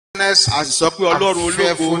greatness and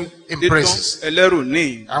fearful in praises.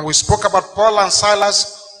 And we spoke about Paul and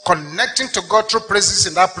Silas connecting to God through praises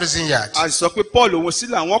in that prison yard. And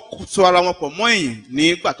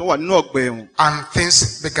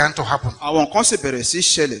things began to happen.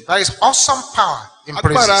 There is awesome power in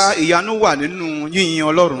praises.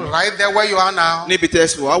 Right there where you are now, with a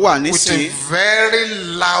very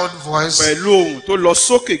loud voice,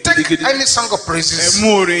 take any song of praises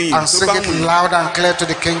and sing it loud and clear to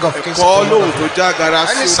the King of Kings.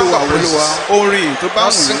 Any song of praises,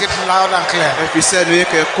 just sing it loud and clear.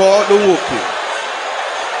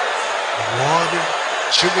 Worthy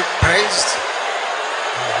should be praised.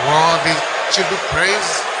 Worthy should be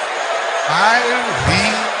praised. I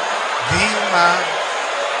Redeemer,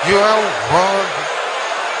 you are worthy.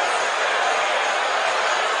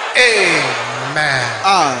 Amen.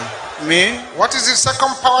 What is the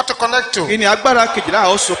second power to connect to?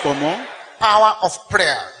 Power of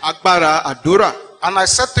prayer. And I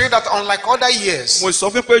said to you that unlike other years, this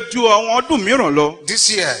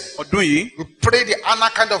year, we pray the Anna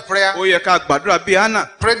kind of prayer, pray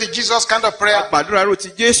the Jesus kind of prayer, pray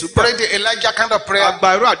the Elijah kind of prayer.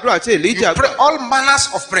 You pray all manners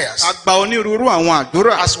of prayers as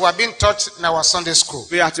we are being taught in our Sunday school.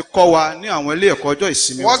 What's the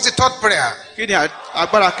third prayer? The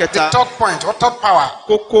third point, what third power?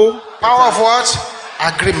 Power of what?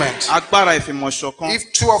 Agreement.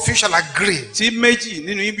 If two of you shall agree touching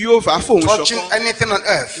anything on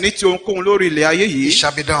earth, it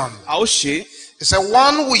shall be done. He said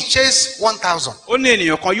one will chase 1,000.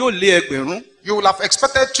 You will have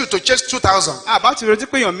expected two to chase 2,000.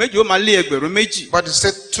 But he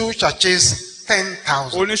said two shall chase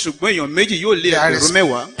 10,000. There is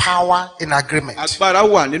power in agreement.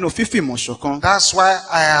 That's why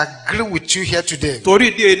I agree with you here today that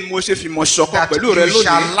you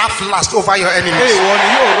shall laugh last over your enemies.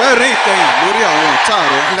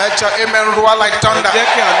 Let your amen roar like thunder.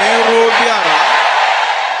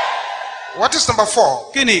 What is number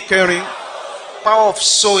 4? Power of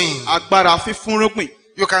sowing.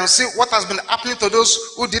 You can see what has been happening to those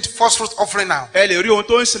who did first fruit offering now. But let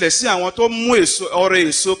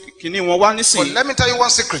me tell you one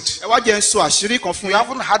secret. You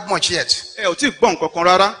haven't had much yet.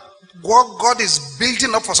 What God is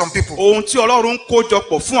building up for some people. By the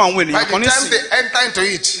time they enter into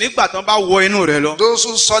it, those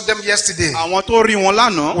who saw them yesterday will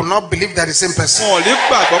not believe they're the same person.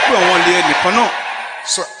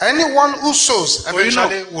 So anyone who sows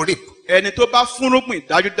eventually will reap.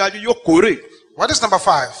 What is number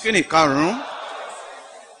 5?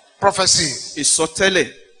 Prophecy.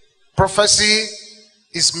 Prophecy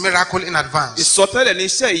is miracle in advance.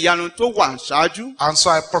 And so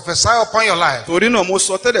I prophesy upon your life that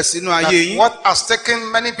what has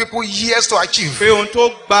taken many people years to achieve, you will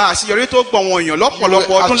achieve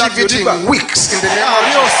it in weeks in the name of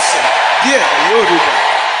Jesus.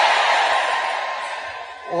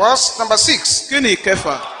 What's number 6?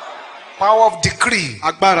 Power of decree.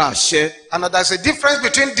 And there's a difference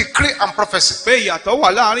between decree and prophecy.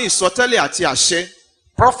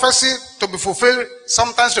 Prophecy to be fulfilled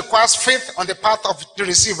sometimes requires faith on the part of the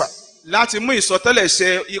receiver.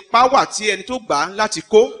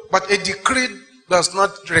 But a decree does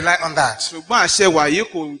not rely on that. When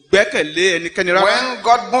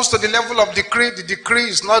God moves to the level of decree, the decree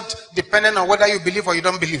is not dependent on whether you believe or you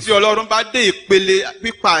don't believe.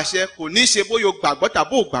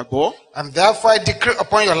 And therefore I decree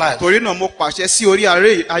upon your life that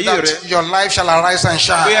your life shall arise and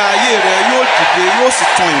shine.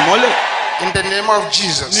 In the name of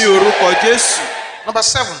Jesus. Number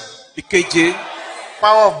 7.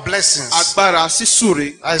 Power of blessings. There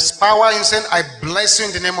is power in saying, I bless you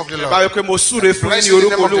in the name of the Lord. Bless you in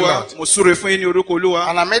the name of the Lord.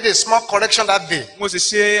 And I made a small correction that day.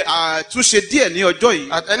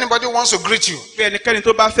 That anybody wants to greet you and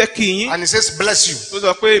he says bless you, say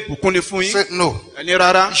no. You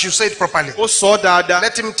should say it properly.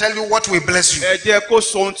 Let him tell you what will bless you.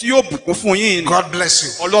 God bless you.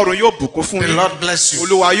 The Lord bless you.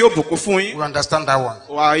 We understand that one.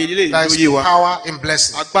 There is power in blessing.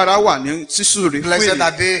 Blessed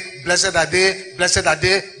are they, blessed are they, blessed are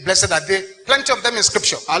they, blessed are they. Plenty of them in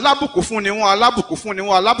scripture.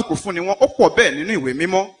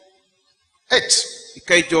 8.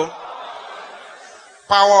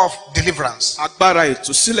 Power of deliverance. A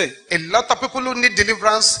lot of people who need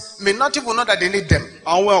deliverance may not even know that they need them.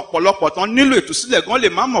 A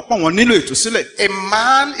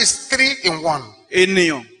man is 3 in 1.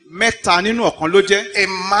 A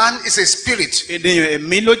man is a spirit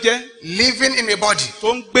living in a body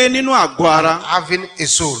and having a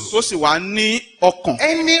soul. ọkàn.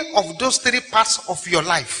 Any of those three parts of your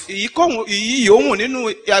life Èyí yòówù nínú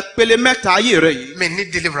ìpele mẹ́ta ayé rẹ yìí. may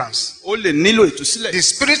need deliverance. Ó lè nílò ìtúsílẹ̀. The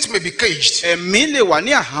spirit may be caged. Ẹ̀mí lè wà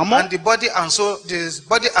ní àhámọ́. And the body and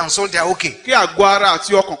soul, they are okay. Kí àgọ́ ara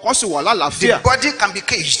àti ọkàn kan sì wà lálàáfíà. The body can be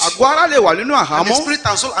caged. Àgọ́ ara lè wà nínú And the àhámọ́. spirit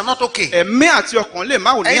and soul are not okay. Ẹ̀mí àti ọkàn lè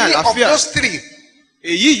má wò ní Any of àlàáfíà. those three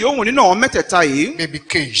Èyí yòówù nínú àwọn mẹ́tẹ̀ẹ̀ta yìí may be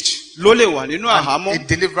caged. ló lè wà nínú A àhámọ́.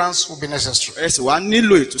 deliverance will be necessary. Ẹ sì wá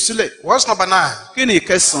nílò ìtúsílẹ̀. What's number 9? Kí ni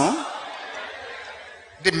ìkẹsàn-án?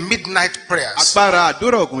 The midnight prayers. Agbára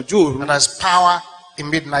àdúrà ọ̀gànjọ́ òru. And there's power in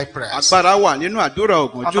midnight prayers. Agbára wà nínú àdúrà And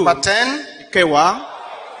ọ̀gànjọ́ number òru. 10, Ìkẹwàá,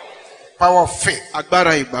 power of faith.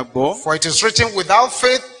 agbára ìgbàgbọ́. For it is written, without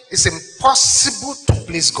faith it's impossible to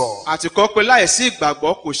please God. Àti kọ́ pé láìsí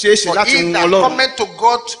ìgbàgbọ́ kò ṣeé ṣe For láti he wù that Ọlọ́run. cometh to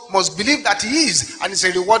God must believe that he is, and is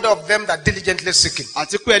a rewarder of them that diligently seek him.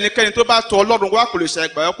 Àti pé ẹnikẹ́ni tó bá tọ̀ Ọlọ́run wá kò lè ṣe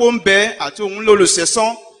ìgbàgbọ́ pé ó ń bẹ àti òun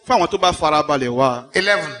lólùṣẹ̀san fún àwọn tó bá farabalẹ̀ wá.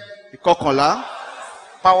 11, Ìkọkànlá,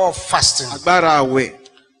 power of fasting. agbára àwẹ̀.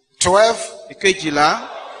 12, Ìkejìlá,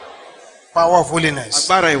 power of holiness.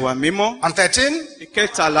 agbára ìwà mímọ́. And 13,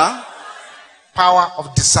 Ìkẹtàlá, power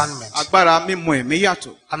of discernment. agbára mímọ̀ ẹ̀mí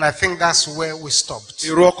yàtọ̀. And I think that's where we stopped.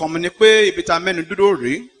 Èrò ọkàn mi ni pé ibi tá a mẹ́nu dúró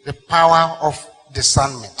rèé. The power of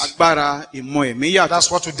discernment. Agbára ìmọ̀ ẹ̀mí yàtọ̀.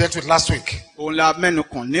 That's what we dealt with last week. Òun la mẹ́nu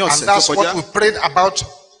kàn ní And ọ̀sẹ̀ tó that's what kọjá. we prayed about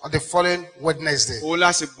on the following Wednesday. Òun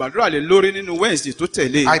la sì gbàdúrà lé lórí nínú Wednesday tó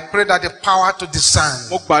tẹ̀lé. I pray that the power to discern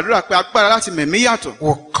Mo gbàdúrà pé agbára láti mẹ̀mí yàtọ̀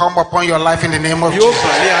will come upon your life in the name of yóò Jesus.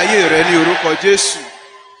 bàlẹ́ ayé rẹ ní orúkọ Jésù.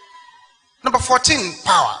 Number 14,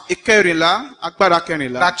 power Ìkẹrìnlá, agbára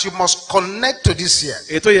kẹrìnlá. that you must connect to this year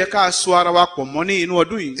Ètò yẹ ká so ara wa pọ̀ mọ́ ní inú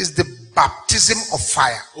ọdún yìí. is the baptism of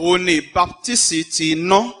fire. Òun ni baptisi ti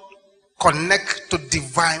iná. Connect to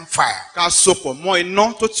divine fire. Ká so pọ̀ mọ́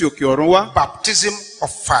iná tó ti òkè ọ̀run wá. Baptism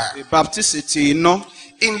of fire. Baptisi ti iná.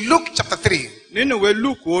 In Luke chapter 3, Nínú ìwé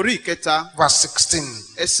Luke orí ìkẹta, verse 16.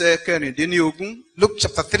 ẹsẹ̀ kẹrìndínlógún. Luke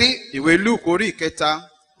chapter 3, Ìwé Luke orí ìkẹta,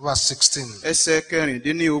 verse 16. ẹsẹ̀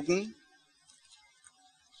kẹrìndínlógún.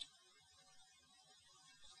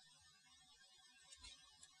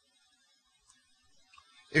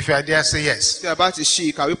 If you are there, say yes. Tí a bá ti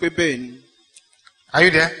ṣí ìkàwé pé bẹ́ẹ̀ ni. Are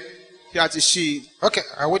you there? Tí a ti ṣí, Okay,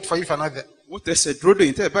 I'll wait for you if you're not there. ó tẹsẹ̀ dúró dè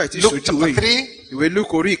yín tẹ́ ẹ̀ báyìí tí Luke ṣojú chapter wẹ̀yìn. 3, Ìwé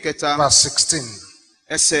Luke orí ìkẹta, verse 16.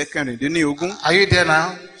 ẹsẹ̀ kẹrìndínlógún. Are you there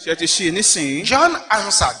now? Ṣé ti ṣí nísìnyí? John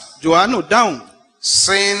answered, Jòhánù dáhùn,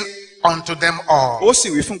 saying unto them all, ó sì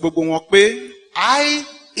wí fún gbogbo wọn pé, I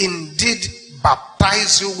indeed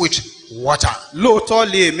baptize you with water. lóòótọ́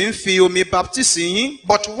lè èmi ń fi omi baptisi yín,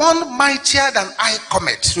 But one mightier than I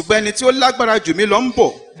cometh, ṣùgbọ́n ẹni tí ó lágbára jù mí lọ ń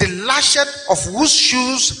bọ̀. the latchet of whose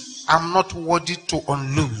shoes I'm not worthy to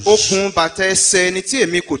unloose. Okùn bàtà ẹsẹ̀ ẹni tí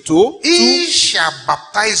èmi kò tó tú, He shall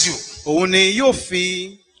baptize you òun ni yóò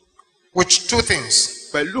fi with two things,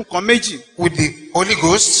 pẹ̀lú nǹkan méjì, with the Holy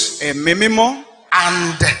Ghost ẹ̀mí mímọ́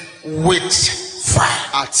and with fire.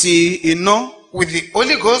 àti iná. With the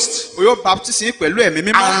Holy Ghost Ó yóò baptisi yín pẹ̀lú ẹ̀mí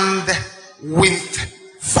mímọ́ and with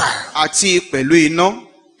fire. àti pẹ̀lú iná.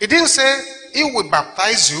 He didn't say he will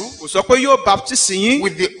baptize you Kò sọ pé yóò baptisi yín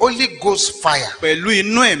with the Holy Ghost fire. pẹ̀lú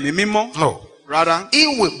iná ẹ̀mí mímọ́. No. Rárá. He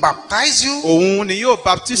will baptize you Òun ni yóò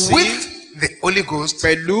baptisi yín with the Holy Ghost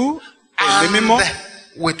pẹ̀lú ẹ̀mí mímọ́ and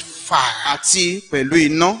with fire. àti pẹ̀lú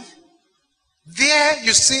iná. There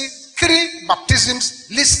you see 3 baptisms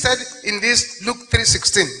listed in this Luke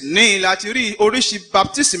 3:16. Ní láti rí oríṣi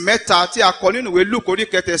baptisi mẹ́ta tí a kọ nínú ìwé Luke orí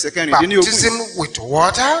kẹta ẹsẹ̀ kẹrìndínlógún. Baptism with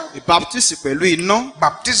water, Ìbaptisi pẹ̀lú iná,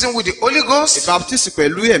 baptism with the Holy Ghost, ìbaptisi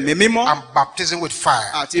pẹ̀lú ẹ̀mí mímọ́ and baptism with fire.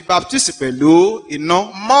 àti baptisi pẹ̀lú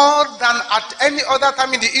iná. More than at any other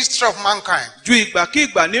time in the history of mankind, Ju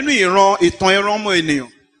ìgbàkígbà nínú ìtàn ẹran ọmọ ènìyàn.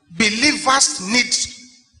 believers need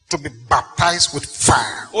to be baptized with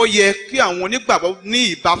fire. Ó yẹ kí àwọn onígbàgbọ́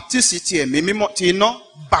ní ìbaptisi ti ẹ̀mí mímọ́ ti iná.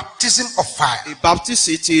 Baptism of fire.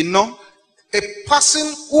 Ìbaptisi ti iná. A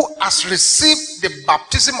person who has received the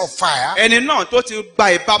baptism of fire Ẹni náà tó ti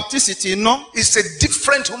gba ìbaptisi ti iná. is a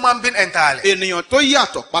different human being entirely. Ènìyàn tó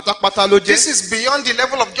yàtọ̀ pátápátá ló This jẹ́. is beyond the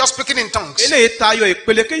level of just speaking in tongues. Eléyìí tayọ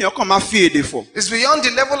ìpele kéèyàn kàn máa fi èdè fọ̀. It's beyond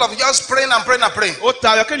the level of just praying and praying and praying. Ó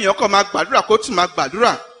tayọ kéèyàn kàn máa gbàdúrà kó tún máa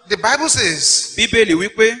gbàdúrà. The Bible says, Bíbélì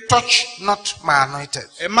wípé touch not my anointed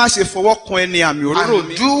ẹ má ṣe fọwọ́ kan ẹni àmì òróró mi.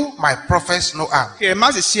 and do my prophets no harm. Kí ẹ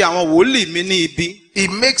má sì ṣe àwọn wòlíì mi ní ibi. He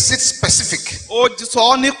makes it specific. Ó sọ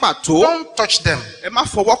ọ́ ní pàtó. Don't touch them. Ẹ má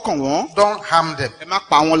fọwọ́ kàn wọ́n. Don't harm them. Ẹ má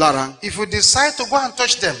pa wọ́n lára. If you decide to go and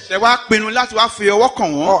touch them Ẹ wá pinnu láti wá fi ọwọ́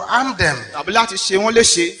kàn wọ́n or harm them, tàbí láti ṣe wọ́n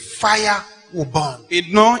léṣe. fire will burn.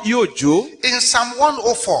 Iná yóò jó. In Psalm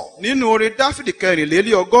 104, Nínú orin Dáfídì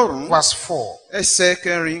 4 verse 4, ẹsẹ̀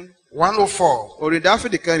 4. 104. Orin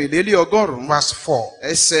Dáfídì kẹrìnlélí ọgọ́rùn-ún. Verse 4.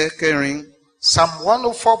 Ẹsẹ̀ kẹrin. Psalm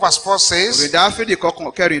 104 verse 4 says, Orin Dáfídì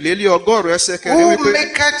kẹrìnlélí ọgọ́rùn-ún ẹsẹ̀ kẹrin who wípé.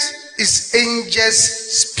 maketh his angels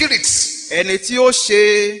spirits, Ẹni tí ó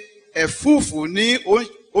ṣe ẹ̀fúùfù ní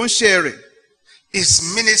oúnṣẹ́ rẹ̀. his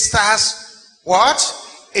ministers, what?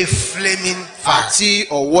 A flaming fire. Àti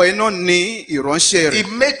ọ̀wọ́ iná ní ìránṣẹ́ He rẹ̀.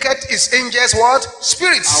 maketh his angels what?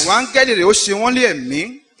 Spirits. Àwọn áńgẹ́lì rẹ̀ ó ṣe wọ́n lé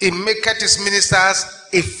ẹ̀mí. He maketh his ministers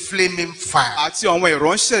a flaming fire. Àti àwọn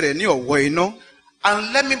ìránṣẹ́ rẹ̀ ní ọ̀wọ́ iná.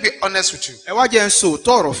 And let me be honest with you. Ẹ wá jẹ́ n sọ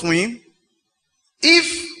òótọ́ ọ̀rọ̀ fún yín. If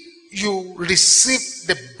you receive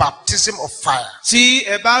the baptism of fire, Tí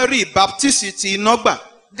ẹ bá rí baptisi ti iná gbà.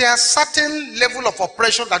 there are certain level of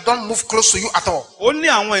oppression that don't move close to you at all. Ó ní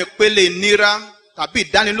àwọn ìpele ìnira tàbí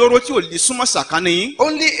ìdánilóró tí ò lè súnmọ́ sàkání yín.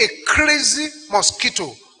 Only a crazy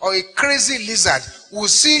mosquito or a crazy lizard will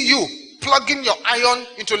see you plugging your iron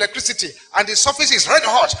into electricity and the surface is red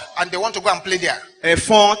hot and they want to go and play there.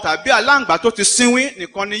 Ẹ̀fọn tàbí aláǹgbá tó ti sínwín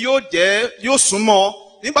nìkan ni yóò súnmọ́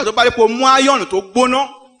nígbà tó bá rí pé o mú áyọ̀nù tó gbóná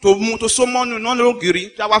tó so mọ́nú iná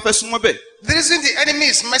lógiri tí a wá fẹ́ súnmọ́ bẹ̀. The reason the enemy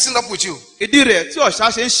is messing up with you Ìdí rẹ̀ tí ọ̀sá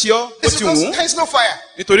ṣe ń ṣe ọ́ ó is ti because wù ú there is no fire.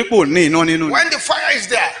 nítorí pé ò ní iná nínú ni. When the fire is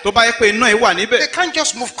there, Tó bá yẹ pé iná yìí wà níbẹ̀, they can't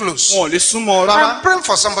just move close. wọn ò lè súnmọ́ ọ rárá. I'm praying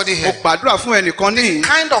for somebody Mo here. gbàdúrà fún ẹnìkan níyìn.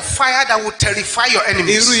 Kind of fire that will terrify your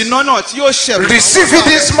enemies. Irú iná náà tí yóò ṣẹ̀rù. Receive it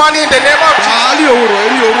this morning in the name of Jesus. Àálì òwúrọ̀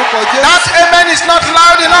ní orúkọ Jésù. That amen is not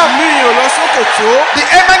loud enough. Àmì yóò lọ sókè tó. The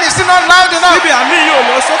amen is still not loud enough. Níbi àmì yóò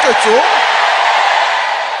lọ sókè tó.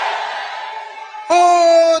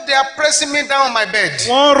 Oh, they are pressing me down on my bed.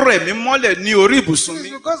 Wọ́n rẹ̀ mí mọ́lẹ̀ ní orí ibùsùn It's mi.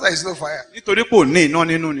 because there is no fire. Nítorí pé ò ní iná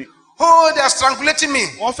nínú ni. Oh, they are strangulating me.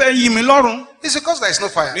 Wọ́n fẹ́ yí mi lọ́rùn. It's because there is no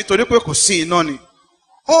fire. Nítorí pé kò sí iná ni.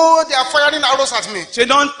 Oh, they are firing arrows at me. Ṣé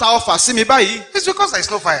náà ń ta ọfà sí mi báyìí? It's because there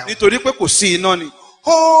is no fire. Nítorí pé kò sí iná ni.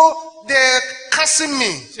 Oh, they're cursing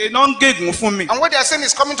me. Ṣé náà ń gégùn fún mi? And what they are saying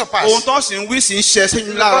is coming to pass. Ohun tó ń sì ń wí sí ń ṣe sí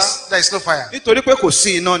mi lára. Because there is no fire. Nítorí pé kò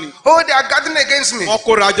sí iná ni. Oh, they are gathering against me. Wọ́n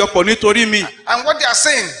kóra jọ pọ̀ nítorí mi. And what they are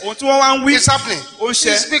saying Ohun tí wọ́n wá ń wí is happening. ó ń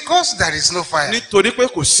ṣe It's because there is no fire. nítorí pé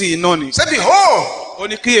kò sí iná ni. Say, behold, Ó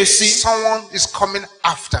ní kíyèsí someone is coming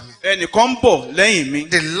after me. ẹnìkan ń bọ̀ lẹ́yìn mi.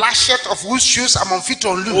 The latchet of whose shoes I'm unfit to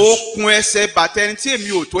Ó unloose. kun ẹsẹ̀ bàtà ẹni tí èmi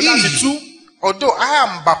ò tó láti tú. Although I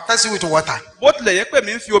am baptizing with water. Bó tilẹ̀ yẹ pé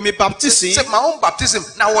mi ń fi omi baptisi. Say, my own baptism,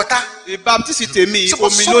 now water. Baptisi tèmi So,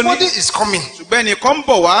 but omi somebody lónìí. is coming. Ṣùgbọ́n ẹnìkan ń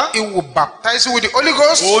bọ̀ wá. He will baptize you with the Holy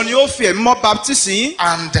Ghost Òun ni ó fi ẹ̀mí mọ́ baptisi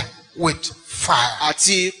and with fire.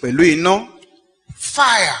 àti pẹ̀lú iná.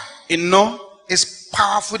 Fire Iná is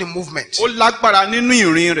powerful in movement. ó lágbára nínú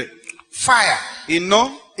ìrìn rẹ̀. Fire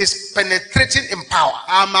Iná is penetrating in power.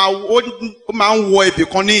 ó máa ń wọ ibì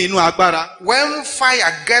kan ní inú agbára. When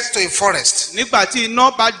fire gets to a forest, Nígbà tí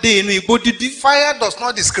iná bá dé inú igbó dídí. fire does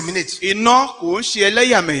not discriminate. Iná kò ń ṣe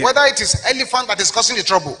ẹlẹ́yàmẹ̀yà. Whether it is elephant that is causing the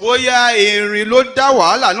trouble, Bóyá erin ló dá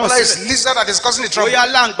wàhálà náà whether it's sílẹ̀. lizard that is causing the trouble, Bóyá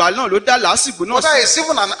láǹgbà náà ló dá làásìgbò náà whether sílẹ̀. it's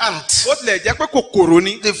even an ant, Bó tilẹ̀ jẹ́ pé kòkòrò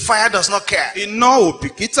ni. the fire does not care. Iná ò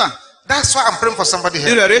bìkítà. That's why I'm praying for somebody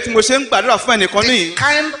here. Ìrẹ̀ rẹ̀ tí mo ṣe ń gbàdúrà fún ẹnìkan The níyì.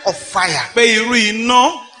 kind of fire Pé irú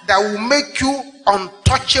iná that will make you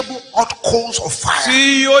untouchable hot coals of fire.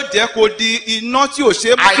 tí yóò jẹ́ kó di iná tí ò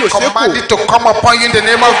ṣe é I tí ò ṣe é command kò. it to come upon you in the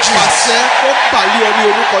name of Jesus. Pàṣẹ kó pàlí ọ ní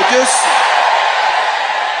orúkọ Jésù.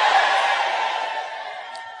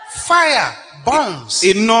 Fire burns.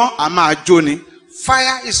 Iná a máa jó ni.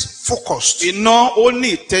 Fire is focused. Iná ó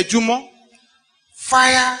ní ìtẹ́júmọ́.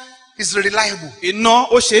 Fire is reliable. Iná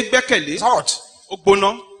ó ṣe é gbẹ́kẹ̀lé. It's hot. Ó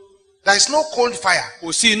gbóná. There is no cold fire.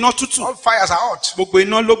 Kò sí iná tútù. All fires are hot. Gbogbo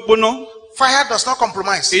iná ló gbóná. Fire does not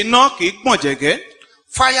compromise. Iná kì í gbọ̀n jẹ̀gẹ́.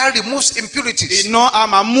 Fire removes impurities. Iná a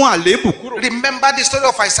máa mú àléébù kúrò. Remember the story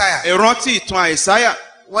of Isaiah. Ẹ rántí ìtàn Àìsáyà.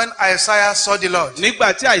 When Isaiah saw the Lord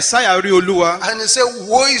Nígbà tí Àìsáyà rí Olúwa, and he said,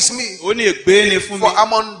 woe is me, ó ní ègbé ni fún mi. for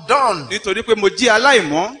I'm undone, Nítorí pé mo jí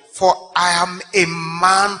aláìmọ́. for I am a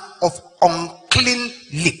man of unclean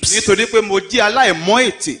lips. Nítorí pé mo jí aláìmọ́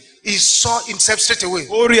ètè. He saw himself straight away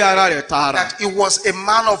Ó rí ara rẹ̀ tààrà. that he was a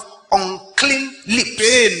man of unclean lips.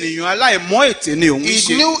 Pé ènìyàn aláìmọ́ ètè ni òun He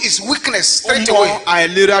ṣe. knew his weakness Ó straight mọ away,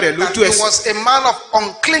 àìlera rẹ̀ that lójú he ẹsẹ̀. was a man of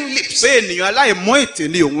unclean lips. Pé ènìyàn aláìmọ́ ètè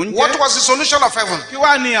ni òun What jẹ́. was the solution of heaven? Kí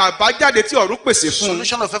wá ni àbájáde tí ọ̀run pèsè The fún un?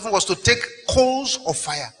 solution of heaven was to take coals of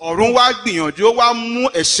fire. Ọ̀run wá gbìyànjú ó wá mú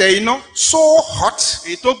ẹ̀ṣẹ́ iná. So hot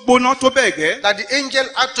Èyí tó gbóná tó bẹ́ẹ̀ gẹ́. that the angel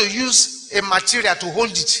had to use a material to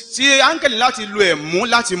hold it. Tí áńgẹ̀lì láti lo ẹ̀mú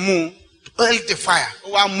láti mú un. Held the fire.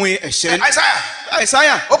 Ó wá mú ẹ̀ṣẹ́ iná. Isaiah,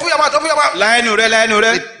 Àìsáyà, open your mouth, open your mouth. láẹnu rẹ̀ láẹnu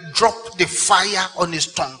rẹ̀. They dropped the fire on his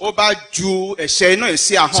tongue. Ó bá ju ẹ̀ṣẹ́ iná yìí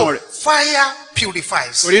sí ahọ́n So rẹ̀. fire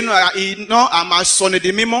purifies.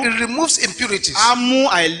 It removes impurities.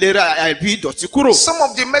 Some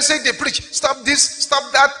of the message they preach, stop this, stop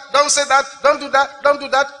that, don't say that, don't do that, don't do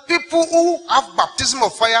that. People who have baptism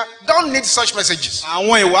of fire don't need such messages.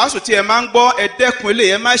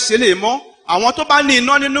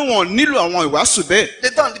 They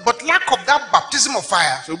don't, but lack of that baptism of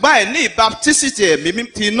fire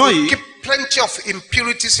will keep plenty of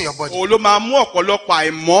impurities in your body.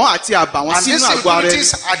 And these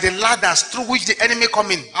impurities are the ladders through which the enemy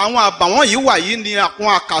come in.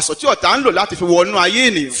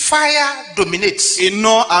 Fire dominates.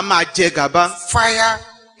 Fire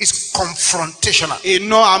is confrontational.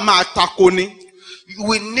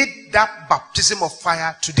 We need that baptism of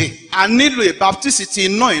fire today.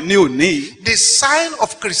 The sign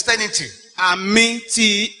of Christianity,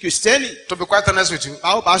 to be quite honest with you,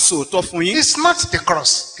 it's not the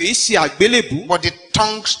cross, but the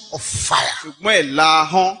tongues of fire.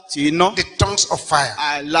 The tongues of fire.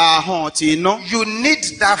 You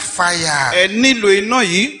need that fire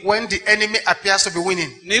when the enemy appears to be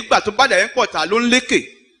winning.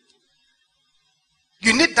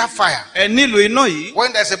 You need that fire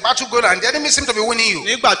when there's a battle going on and the enemy seems to be winning you.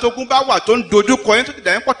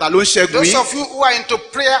 Those of you who are into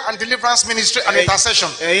prayer and deliverance ministry and intercession,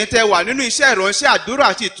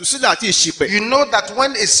 you know that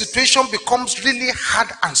when a situation becomes really hard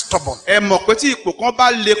and stubborn,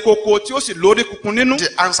 the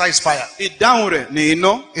answer is fire.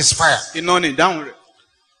 It's fire.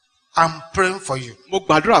 I'm praying for you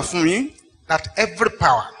that every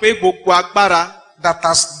power that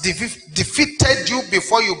has defeated you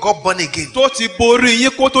before you got born again,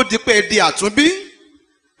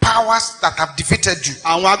 powers that have defeated you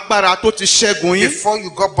before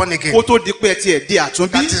you got born again,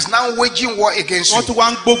 that is now waging war against you,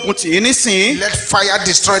 let fire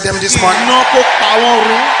destroy them this morning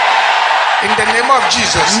in the name of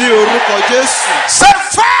Jesus. Say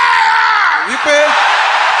fire!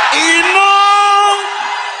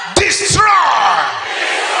 Destroy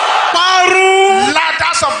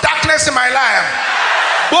ladders of darkness in my life.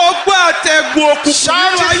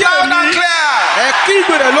 Shout it loud and clear.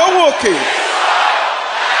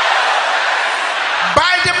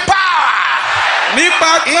 By the power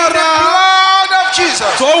in the blood of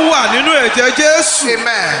Jesus.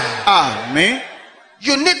 Amen.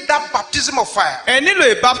 You need that baptism of fire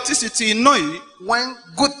when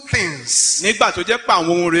good things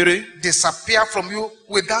disappear from you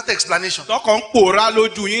without explanation.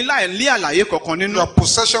 Your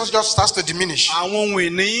possessions just start to diminish.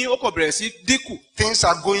 Things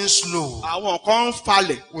are going slow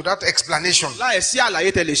without explanation.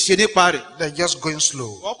 They're just going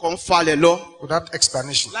slow without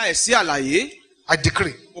explanation. I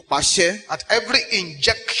decree at every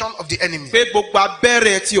injection of the enemy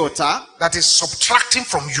that is subtracting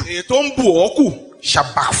from you shall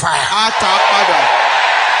backfire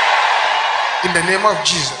in the name of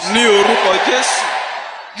Jesus.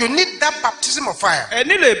 You need that baptism of fire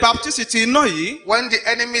when the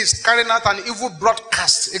enemy is carrying out an evil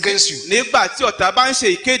broadcast against you.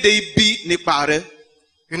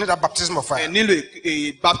 You need that baptism of fire.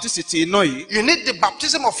 You need the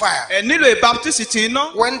baptism of fire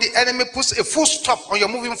when the enemy puts a full stop on your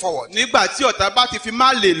moving forward.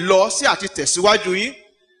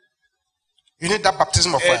 You need that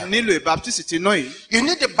baptism of fire. You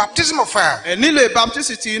need the baptism of fire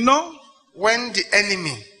when the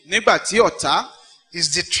enemy is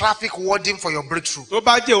the traffic warden for your breakthrough.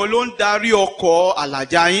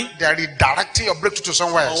 They are redirecting your breakthrough to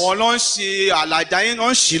somewhere else.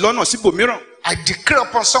 I decree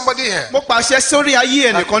upon somebody here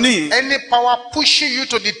that any power pushing you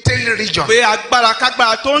to the tail region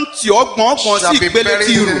shall be buried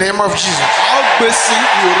in the name of Jesus.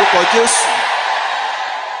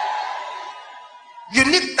 You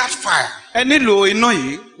need that fire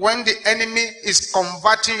when the enemy is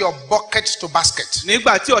converting your bucket to basket.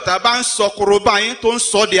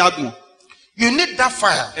 You need that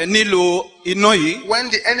fire when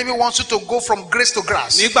the enemy wants you to go from grace to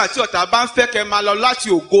grace.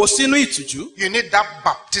 You need that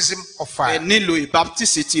baptism of fire.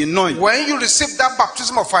 When you receive that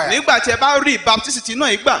baptism of fire,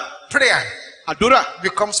 prayer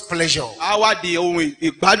becomes pleasure.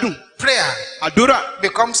 Prayer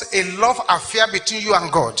becomes a love affair between you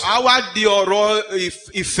and God.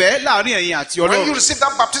 When you receive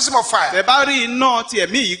that baptism of fire,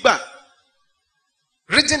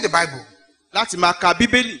 reading the Bible láti máa ka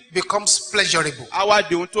Bíbélì becomes pleasurable. á wá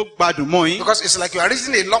di ohun tó gbádùn mọ́ yín. Because it's like you are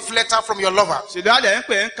reading a love letter from your lover. ṣèdálẹ̀ ń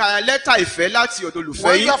pè ń ka lẹ́tà ìfẹ́ láti ọ̀dọ̀ olùfẹ́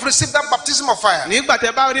When yín. you have received that baptism of fire, nígbà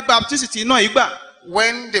tẹ́ bá rí baptism ti iná yìí gbà.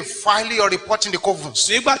 when they file your report in the covens,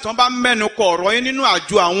 nígbà tí wọ́n bá mẹ́nu kọ ọ̀rọ̀ yín nínú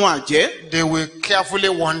àjọ àwọn àjẹ́. they will carefully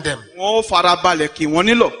warn them. wọ́n ó farabalẹ̀ kí wọ́n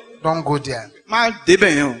nílọ̀. Don't go there. má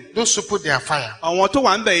débẹ̀ yẹn o. Those who put their fire, àwọn tó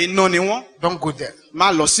wà ń bẹ̀ iná ni wọ́n. don't go there.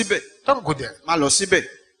 má lọ síbẹ̀. Don't go there. má lọ síbẹ̀.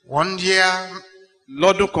 One year,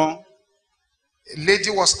 lọ́dún kan. a lady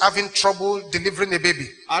was having trouble delivering a baby.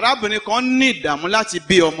 arábìnrin kan ní ìdààmú láti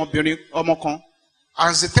bí ọmọ kan.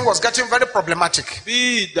 As the thing was getting very problematic,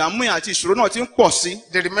 bí ìdààmú àti ìṣòro náà ti ń pọ̀ sí.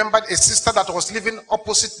 they remembered a sister that was living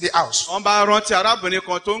opposite the house. wọ́n bá rántí arábìnrin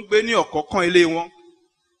kan tó ń gbé ní ọ̀kánkán ilé wọn.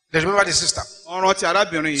 They remembered the sister. wọ́n rántí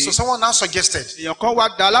arábìnrin So yìí. someone now suggested, èèyàn kan wá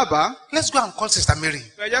dá lábàá. let's go and call Sister Mary.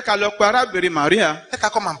 ẹ jẹ́ ká lọ pe arábìnrin Maria. Let her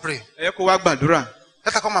come and pray. ẹ kó wá gbàdúrà.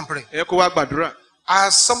 Let her come and pray. ẹ kó wá gbàdúrà.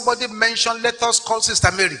 As somebody mentioned, let us call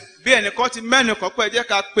Sister Mary. bí ẹnìkan ti mẹ́nu kan pé ẹ jẹ́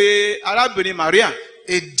ká pe arábìnrin Maria.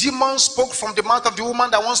 A demon spoke from the mouth of the woman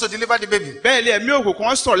that wants to deliver the baby. bẹ́ẹ̀ lé ẹ̀mí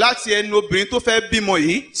òkùnkùn sọ̀rọ̀ láti ẹnu obìnrin tó fẹ́ bímọ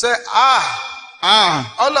yìí. Say,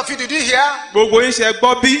 all of you, did you hear? gbogbo yín ṣe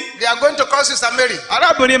gbọ́ bí. They are going to call Sister Mary.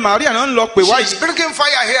 arábìnrin Maria náà ń lọ pè wá She's yìí. bringing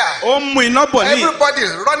fire here. ó ń mú iná bọ̀ ní. Everybody,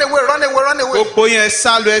 run away, run away, run away. gbogbo yín ẹ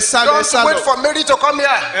sálọ ẹ sálọ ẹ Don't wait sálọ. for Mary to come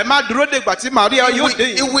here. ẹ má dúró dègbà tí Maria yóò dé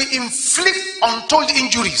It yìí. will inflict untold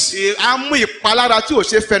injuries. á mú ìpalára tí ò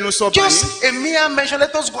ṣe fẹnu sọ báyìí. Just a mere mention,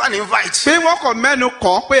 let us go and invite. pé wọ́n kàn mẹ́nu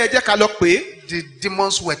kàn pé ẹ jẹ́ ká lọ pè é. The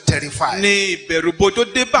demons were terrified. ní ìbẹ̀rùbojo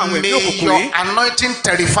dé bá àwọn ẹ̀mí May òkùnkùn your yìí. anointing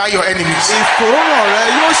terrify your enemies. ìfòróràn rẹ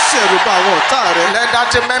yóò ṣẹ̀rù bá àwọn ọ̀tá rẹ. Let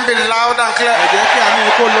that amen be loud and ẹ clear. jẹ́ kí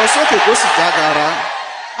àmì kó lọ sókè kó sì jágara.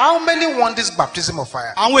 How many want this baptism of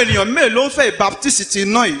fire? àwọn ènìyàn mélòó ló ń fẹ́ ìbaptisi ti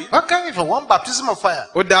iná yìí. Okay, if you want baptism of fire,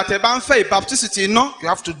 ó dà tẹ́ bá ń fẹ́ ìbaptisi ti iná. you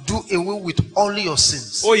have to do away with all your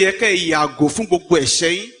sins. ó yẹ kẹ́ ẹ yàgò fún gbogbo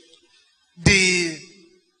ẹ̀ṣẹ̀ yín. The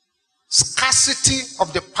scarcity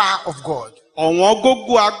of the power of God ọ̀wọ́n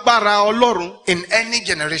gógó agbára Ọlọ́run in any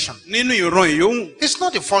generation. nínú ìran ìyóhùn. It's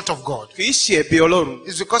not the fault of God. kì í ṣe ẹ̀bi Ọlọ́run.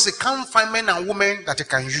 It's because He can't find men and women that He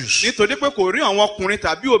can use. nítorí pé kò rí àwọn ọkùnrin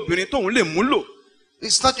tàbí obìnrin tóun lè múlò.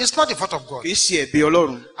 It's not the fault of God. kì í ṣe ẹ̀bi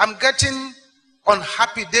Ọlọ́run. I'm getting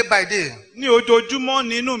unhappy day by day ní ojoojúmọ́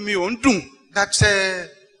ni inú mi ò ń dùn. that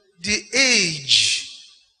the age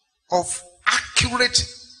of accurate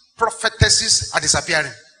prophetesses are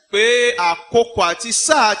disappearing. pé àkókò àti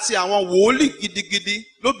sáà ti àwọn wòlíì gidigidi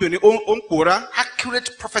lóbìnrin ó ń pòórá.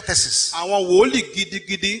 Accurate prophetesses àwọn wòlíì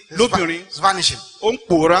gidigidi lóbìnrin is vanishing. ó ń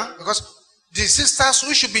pòórá. Because the sisters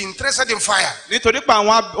who should be interested in fire, nítorí pé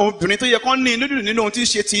àwọn obìnrin tó yẹ kán ní inú dùn nínú ohun tí ń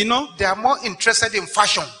ṣe ti iná. they are more interested in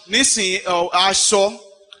fashion. nísìnyí aṣọ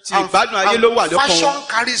ti ìgbádùn ayé ló wà lọ́kàn wọn. Fashion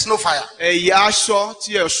carries no fire. ẹ̀yà aṣọ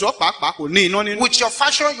ti ẹ̀ṣọ́ pàápàá kò ní iná nínú. With your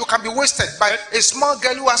fashion, you can be wasted by a small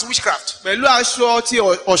girl who has witchcraft. pẹ̀lú aṣọ ti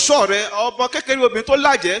ọ̀ṣọ́ rẹ ọmọ kékeré obìnrin tó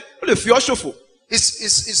lájẹ́ ó lè fi ọ́ ṣòfò.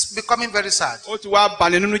 It's becoming very sad. ó ti wá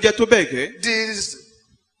bani nínú jẹ́ tó bẹ́ẹ̀ gẹ́. The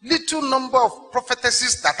little number of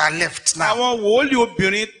prophetesses that are left now, àwọn wòlíì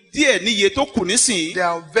obìnrin díẹ̀ níye tó kù nísìnyí. they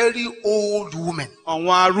are very old women. àwọn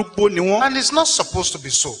arúgbó ni wọ́n. And it's not supposed to be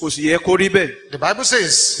so. kò sì yẹ kó rí bẹ́ẹ̀. The Bible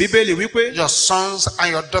says, bíbélì wípé your sons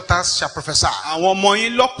and your daughters shall prophesy. àwọn ọmọ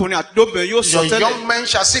yín lọ́kùnrin àti lóbìnrin yóò sọ Your tẹ́lẹ̀. young men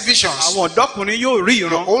shall see visions. àwọn ọ̀dọ́kùnrin yóò rí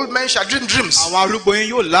ìran. Old men shall dream dreams. àwọn arúgbó yín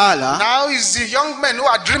yóò láàlá. Now it's the young men who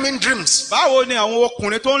are dreaming dreams. báwo ni àwọn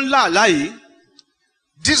ọkùnrin tó ń láàlá yìí.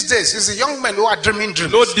 These days, it's the young men who are dreaming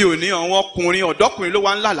dreams. lóde òní àwọn ọkùnrin ọ̀dọ́kùnrin ló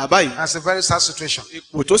wá ń láàlá báyìí. That's a very sad situation.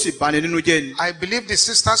 ipò tó sì bani nínú jẹ́ ni. I believe the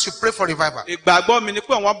sisters should pray for revival. ìgbàgbọ́ mi ni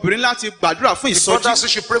pé àwọn obìnrin láti gbàdúrà fún The ìsọjí. brothers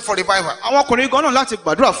should pray for revival. àwọn ọkùnrin gan náà láti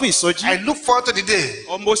gbàdúrà fún ìsọjí. I look forward to the day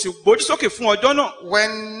mo sì gbójú sókè fún ọjọ́ náà.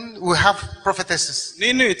 when we have prophetesses,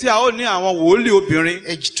 nínú ìtí a ó ní àwọn wòlíì obìnrin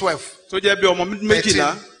age 12, tó jẹ́ bí ọmọ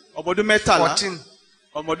méjìlá ọmọ ọdún mẹ́tàlá 14,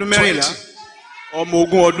 ọmọ ọdún mẹ́rìnlá ọmọ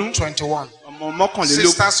ogún ọdún 21. ọmọ mọ́kànlélógún.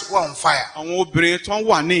 Sisters who are on fire. àwọn obìnrin tó ń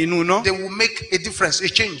wà ní inú iná. They will make a difference, a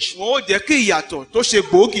change. wọn ó jẹ́ kí ìyàtọ̀ tó ṣe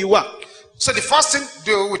gbòógì wà. So the first thing,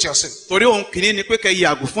 do away with your sin. torí ohun kìíní ni pé kẹ́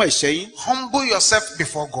yàgò fún ẹ̀ṣẹ̀ yín. Humble yourself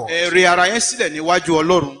before God. ẹ rẹ ara yẹn sílẹ̀ níwájú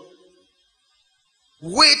Ọlọ́run.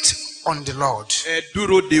 Wait on the Lord. ẹ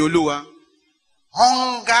dúró de Olúwa.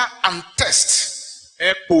 Hunger and thirst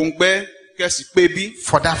ẹ pòǹgbẹ kẹ́sì pé bí.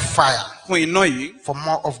 for that fire, fún iná yìí. for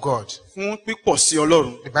more of God. fún pípọ̀ sí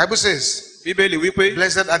Ọlọ́run. The Bible says, bíbélì wípé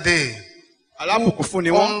blessed are they alábùkún fún ni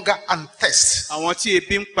wọ́n. hunger and thirst àwọn tí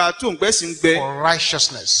ebi ń pa tó ń gbẹ́ sí ń gbẹ for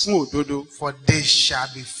righteousness, fún òdodo. for they shall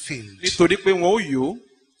be filled. nítorí pé wọn ó yó.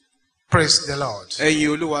 Praise the Lord. ẹ̀yin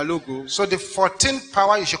Olúwa lógo. So the 14th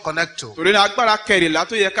power you should connect to torí ní agbára kẹrìnlá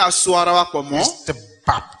tó yẹ ká so ara wa pọ̀ mọ́. is the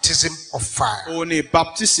baptism of fire. Ó ní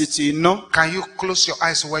baptism iná. Can you close your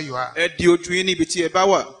eyes where you are? Ẹ di ojú yín níbi tí ẹ bá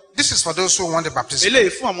wà. This is for those who want the baptism. Eléyìí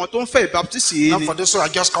fún àwọn tó ń fẹ́ baptism yìí ni. Not for those who are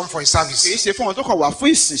just come for a service. Kì í ṣe fún àwọn tó kàn wá fún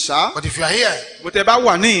ìsìn ṣá. But if you are here bó tẹ bá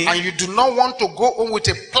wà níyìn. and you do not want to go home with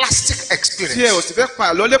a plastic experience. Tí ẹ ò sì fẹ́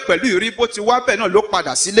padà lọlé pẹ̀lú ìrí bó ti wá bẹ́ẹ̀ náà ló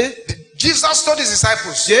padà sílé. Jesus told his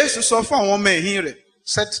disciples. Jésù sọ fún àwọn ọmọ ẹ̀yìn rẹ̀.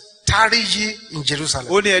 Said, tarry ye in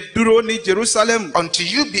Jerusalem. Ó ní ẹ dúró ní Jerusalem. Until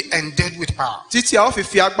you be endowed with power. Títí a ó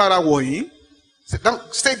fi agbára wọ̀ yín.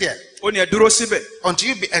 Stay there. Ó ní ẹ dúró síbẹ̀. Until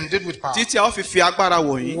you be endowed with power. Títí a ó fi agbára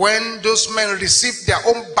wọ̀ yín. When those men received their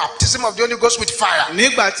own baptism of the Holy Ghost with fire.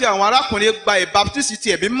 Nígbà tí àwọn arákùnrin gba ìbaptism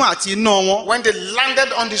ti ẹ̀mí mímọ́ àti iná wọn. When they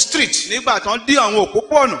landed on the street. Nígbà tí wọ́n dé àwọn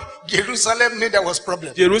òpópó-ọ̀nà. Jerusalem knew there was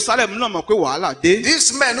problem. Jerusalem náà mọ̀ pé wàhálà dé.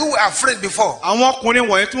 These men who were afraid before. Àwọn ọkùnrin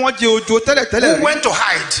wọ̀nyí tí wọ́n jẹ́ ojo tẹ́lẹ̀tẹ́lẹ̀ rí. Who went to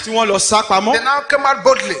hide. Tí wọ́n lọ sá pamọ́. They now came out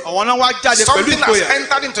boldly. Àwọn náà wá jáde pẹ̀lú ìgboyà. Something has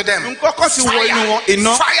entered into them. Nkọ́kọ́ ti wọ inú wọn.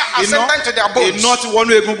 Iná. Fire has entered into their bones. Iná ti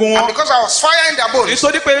wọnú egungun wọn. And because there was fire in their bones.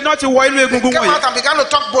 Nítorí pé iná ti wọ inú egungun wọn yìí. They came out and began to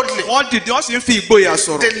talk boldly. Wọ́n dìde wọ́n sì ń fi ìgboyà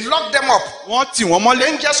sọ̀rọ̀. They locked them up. Wọ́n tì wọ́n mọ́lé.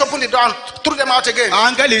 Angels opened the door and threw them out again.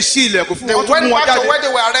 Áńgẹ́lì ṣí ilẹ̀kùn fún They wọn tún mú went wọn back to jáde. where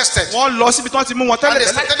they were arrested. Wọ́n lọ síbi tí wọ́n ti mú wọn And they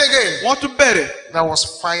tẹ́lẹ̀ started again. Wọ́n tún bẹ̀rẹ̀. There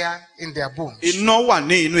was fire in their bones. Iná wà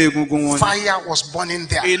ní inú egungun wọn. Fire was burning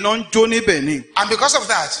there. Iná ń jó níbẹ̀ ni. And because of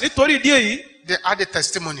that. Nítorí ìdí èyí. They had a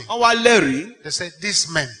testimony. Wọ́n wá lẹ́rìí. They said these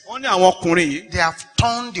men. Wọ́n ní àwọn ọkùnrin yìí. They have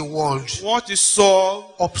turned the world. Wọ́n ti sọ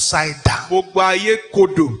upside down. Gbogbo ayé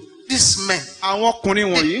kodò. These men. Àwọn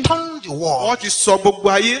ọkùnrin wọ̀nyí. They turned the world. Wọ́n ti sọ gbogbo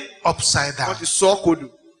ayé. Upside down. Wọ́n ti sọ kodò.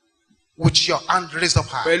 With your hand raised up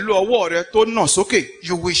high. Pẹ̀lú ọwọ́ rẹ tó nà sókè.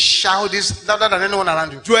 You will shout this louder than anyone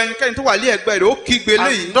around you. Ju ẹnikẹ́ni tó wà ní ẹgbẹ́ rẹ̀ ó kígbe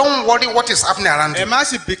léyìí. And don't worry what is happening around you. Ẹ má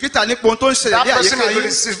sì bìkítà nípa ohun tó ń ṣẹlẹ̀ ní àyíká yín. That person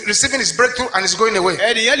is receiving his breakthrough and is going away.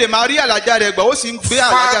 Ẹnìyẹn lè máa rí àlàjá rẹ̀ gbà ó sì ń gbé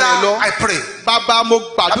àlàjá rẹ̀ lọ. Father, I pray. Bàbá mo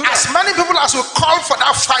gbàdúrà. As many people as will call for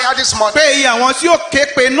that fire this morning. Pé iye àwọn tí ó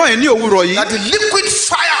ké pe iná ẹ̀ ní òwúrọ̀ yìí. That the liquid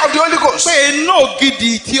fire of the Holy Ghost. Pé iná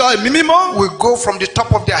ògidì ti ẹ̀mí mímọ́. Will go from the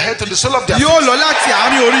top of their head to the sole of their feet. Yóò lọ láti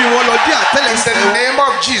àárín orí wọn lọ dé àtẹ́lẹsẹ̀. In the name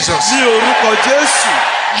of Jesus. Ní orúkọ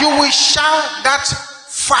Jésù. You will shout that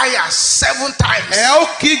fire 7 times. Ẹ ó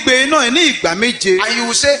kígbe iná ẹ̀ ní ìgbà méje. And you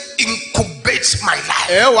will say, incubate my life.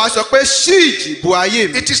 Ẹ wàá sọ pé ṣí ìjìbù ayé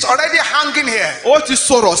mi. It is already hanging here. Ó ti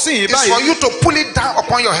sọ̀rọ̀ sí yín báyìí. It's for you to pull it down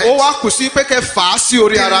upon your head. Ó wá kù sí pé kẹ́ fà á sí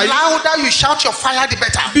orí ara The yín. louder you shout your fire, the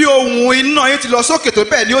better. Bí ohun iná yín ti lọ sókè tó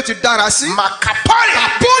bẹ́ẹ̀ ni ó ti dára sí. Makapori.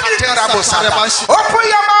 Kapori Katerabosata. Open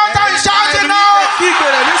your mouth and shout it now. Kígbe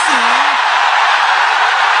rẹ̀ nísìnyí.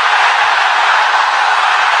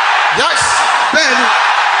 Yes. Bẹ́ẹ̀ni.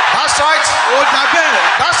 That's right. Ó dà bẹ́ẹ̀.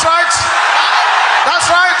 That's right. That's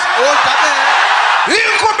right. Ó dà bẹ́ẹ̀.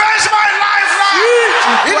 Incubate my life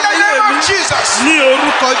now. In the name of Jesus. Ní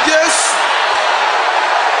orúkọ Jésù.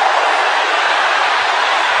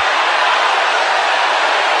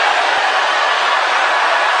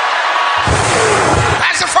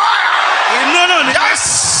 That's the fire. Iná náà ni. Yes.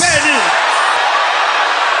 Bẹ́ẹ̀ni.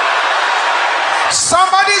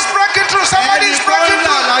 Somebody is breaking through. Somebody is breaking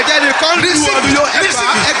through. Àlàjẹ́ nìkan lu Receive ọdún it. yóò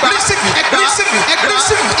Receive it. Receive it. Receive it.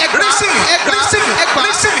 Receive it. Receive it. Receive it.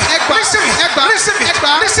 Receive it. Receive it. Receive it.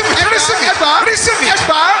 Receive it. Receive it. Receive it.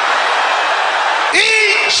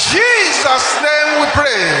 In Jesus' name we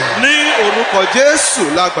pray. Ní orúkọ Jésù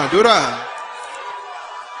la gbàdúrà.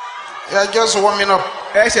 You are just warming up.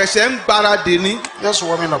 Ẹ ṣẹ̀ṣẹ̀ ń gbáradì ni. Just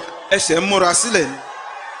warming up. Ẹ ṣẹ̀ ń múra sílẹ̀ ni.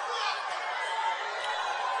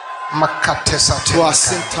 Wà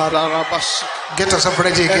sí tarara bá ṣe. Get yourself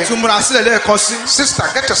ready Ẹ again. tún múra sílẹ̀ lẹ́ẹ̀kan sí. Sister,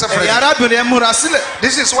 get yourself ready. Ẹ̀yin arábìnrin ẹ múra sílẹ̀.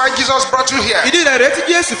 This is why Jesus brought you here. Ìdí rẹ̀ rẹ̀ tí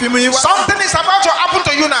Jésù fi mú yín wá. Something is about to happen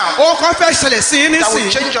to you now Ó kàn fẹ́ ṣẹlẹ̀ sí yín that will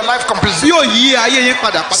nísìnyí. change your life Tí completely. yóò yí ayé yín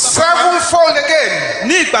padà pátápátá. 7-fold again.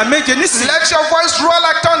 Ní ìgbà méje nísìnyí. Let your voice roar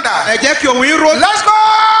like thunder. Ẹ jẹ́ kí ohùn yín ró. Let's go.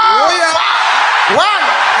 yeah. 1,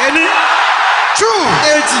 Ẹni. 2,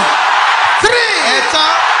 Èjì. 3, Ẹ̀ta.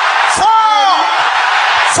 4,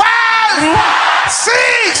 5,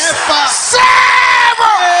 6, Ẹ̀fà. 7.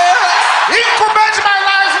 Incubate my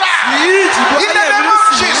life now. Yí ìjìbọn In the ayé mi name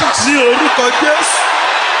of nísìnyí. Jesus. Ní orúkọ Jésù.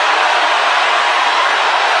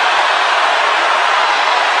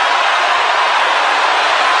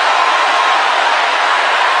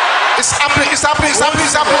 It's happening. It's happening. It's happening.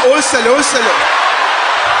 It's happening. Ó ń ṣẹlẹ̀, ó ń ṣẹlẹ̀.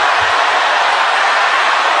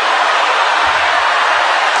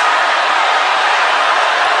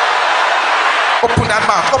 Open that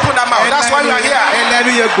mouth. Open that mouth. That's why you are here.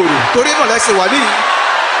 Ẹlẹ́nu yẹ gbòòrò. Torí náà lẹ́sẹ̀ wà níyì.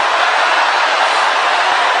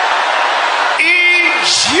 In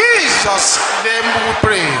Jesus' name we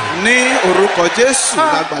pray. Ní orúkọ Jésù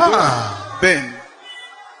la gbàdúrà. Bẹ́ẹ̀ni.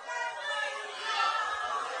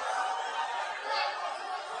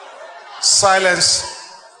 Silence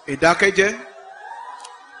Ìdákẹ́jẹ́.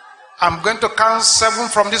 I'm going to count 7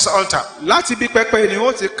 from this altar. Láti bí pẹpẹ ni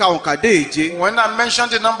ó ti ka òǹkà dé èje. When I mention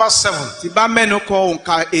the number 7, tí bá mẹ́nu kọ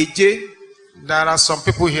òǹkà èje. There are some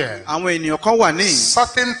people here. Àwọn ènìyàn kan wà ní.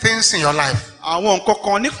 Certain things in your life. Àwọn nǹkan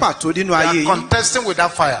kan ní pàtó nínú ayé yìí. They are contesting with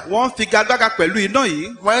that fire. Wọ́n fi gagbága pẹ̀lú iná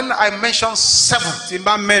yìí. When I mention 7, tí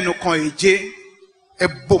bá mẹ́nu kan èje. A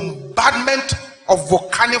bombardment of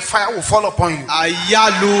volcanic fire will fall upon you.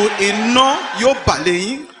 Àyálù iná yóò bà lé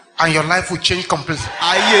yín. And your life will change completely.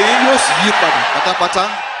 Ayé yín yóò sì yí padà pátápátá.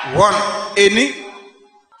 1, Ení.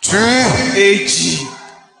 2, èjì.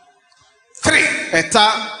 3,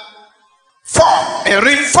 ẹ̀ta. 4,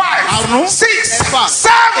 ẹ̀rin. 5, àrún. 6, ẹ̀fà.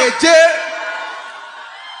 7. èje.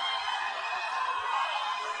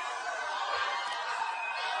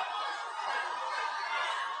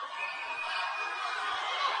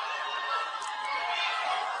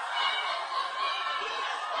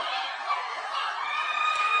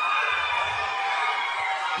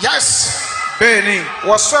 Yes. Bẹ́ẹ̀ni.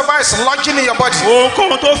 Whatsoever is lodging in your body.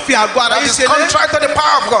 Ohunkóhun tó fi àgọ́ ara That yín is ṣe lé. contrary to the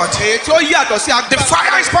power of God. Èyí tí ó yàtọ̀ sí agbára. The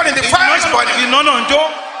fire is burning. The fire is burning. Iná náà ń jó.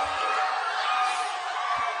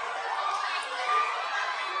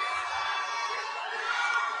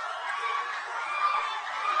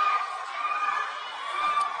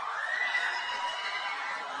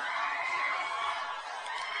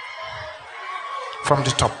 From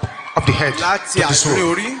the top of the head to Láti the sole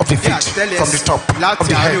àárín orí of the dé feet. àtẹ́lẹsẹ̀. From the top Láti of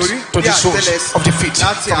the head àárín orí to dé the soles àtẹ́lẹsẹ̀. of the feet.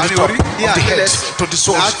 Láti From the àárín top orí of dé the head àtẹ́lẹsẹ̀. to the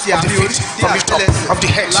soles Láti of the àárín feet. orí dé From the top àtẹ́lẹsẹ̀. of the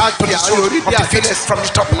head to the Láti sole àárín orí of dé the feet. àtẹ́lẹsẹ̀. From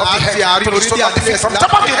the top of the Láti head àárín to the orí sole dé of the feet. àtẹ́lẹsẹ̀. From the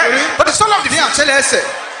top of the head to the sole of the Ní feet. àtẹ́lẹsẹ̀.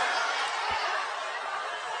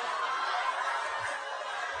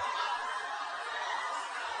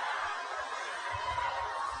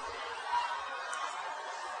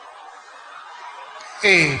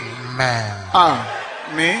 Amen.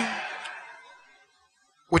 Àmín.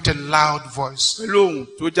 With a loud voice. Pẹ̀lú ohùn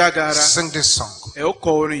tó jágara. Sing this song. Ẹ ó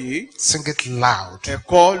kọ orin yìí. Sing it loud. Ẹ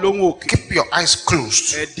kọ lóhùn òkè. Keep your eyes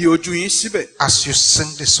closed Ẹ di ojú yín síbẹ̀. as you sing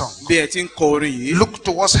the song. Bí ẹ ti ń kọ orin yìí. Look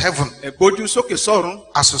towards heaven Ẹ gbójú sókè sọ́run.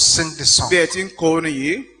 as you sing the song. Bí ẹ ti ń kọ orin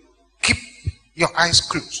yìí. Keep your eyes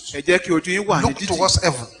closed. Ẹ jẹ́ kí ojú yín wà ní Look dídì. towards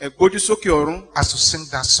heaven Ẹ gbójú sókè ọ̀run. as you sing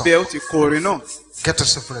that song. Bí ẹ ó ti kọ orin náà. Get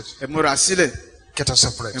yourself ready. Ẹ múra sílẹ̀. Get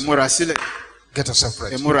yourself Ẹ ready. múra sílẹ̀. Get yourself Ẹ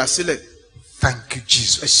ready. múra sílẹ̀. Thank you, Ẹ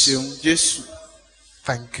Jesus. ṣeun Jésù.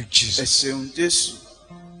 Thank you, Ẹ Jesus. ṣeun Jésù.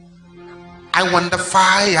 I want the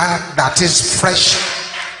fire that is fresh.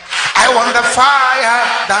 I want the fire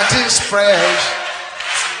that is fresh.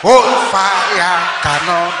 Old fire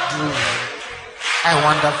cannot do. I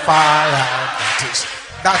want the fire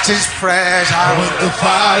that is fresh. I want the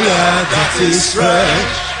fire that is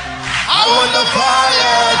fresh. I want the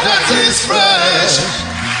fire that is fresh.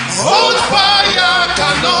 Old fire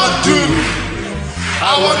cannot do.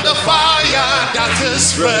 I want the fire that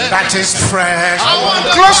is fresh. That is fresh. I want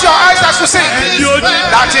the Close your eyes as you sing.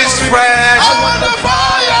 That is fresh. I want the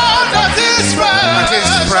fire that is fresh. That is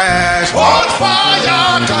fresh. Old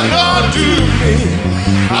fire cannot do me.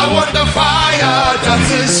 I want the fire that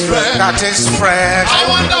is fresh. That is fresh. I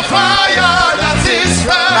want the fire that is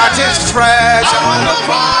fresh. That is fresh. I want the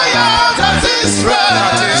fire that is fresh.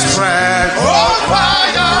 That is fresh. Old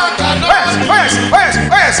fire cannot do me.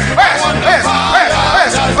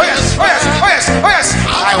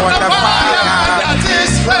 I want the fire. That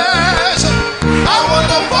is fresh. I want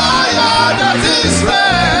the fire that is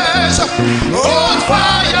fresh. Old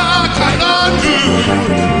fire cannot do.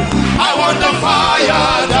 I want the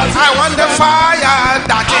fire that is I want the fire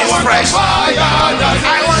that is fresh. fire that is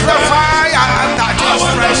I want the fire that is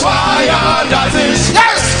fresh. fire that is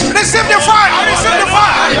Yes, receive the fire. Receive the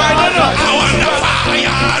fire. I want the fire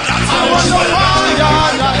that is I want the fire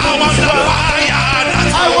that is I want the fire that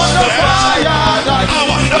is I want the fire that is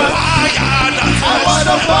I want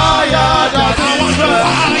the fire that is I want the fire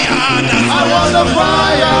that is I want the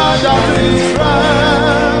fire that is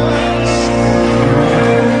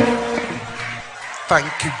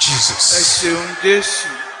Thank you, Ẹ Jesus. ṣeun Jésù.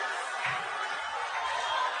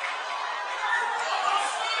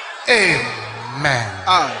 Amen.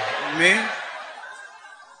 Àmín.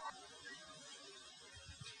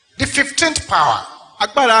 The 15th power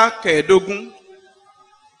Agbára kẹẹ̀ẹ́dógún.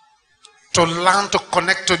 to learn to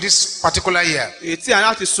connect to this particular year Èyí tí a ní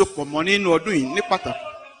láti sopọ̀ mọ́ nínú ọdún yìí ní pàtàkì.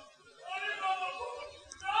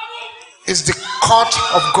 is the court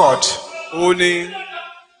of God. Ó ní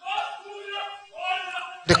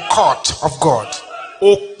The court of God.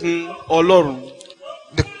 okun Ọlọ́run.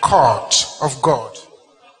 The court of God.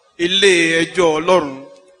 Ilé ẹjọ́ Ọlọ́run.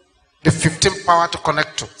 The 15th power to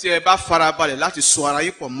connect to Tí ẹ bá farabalẹ̀ láti so ara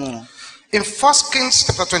yín pọ̀ mọ́ wọn. In 1 Kings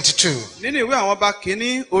chapter 22, nínú ìwé àwọn ọba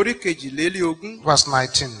kìíní orí kejìlélógún verse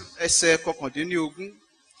 19. ẹsẹ̀ kọkàndínlógún.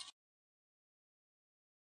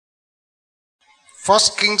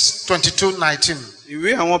 1 Kings 22:19.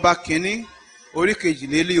 ìwé àwọn ọba kìíní orí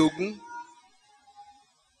kejìlélógún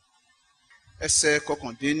ẹsẹ̀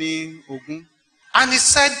kọkàndínlógún. And he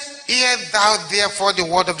said, Hear thou therefore the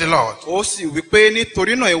word of the Lord. ó sì wí pé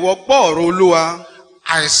nítorí náà ìwọ gbọ́ ọ̀rọ̀ Olúwa.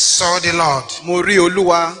 I saw the Lord mo rí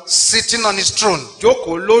Olúwa sitting on his throne,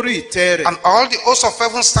 jókòó lórí ìtẹ́ rẹ̀. and all the hosts of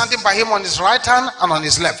heaven standing by him on his right hand and on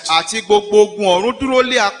his left. àti gbogbo ogun ọ̀run dúró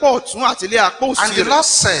lé apá ọ̀tún àti lé apá And òsì the rẹ̀. Lord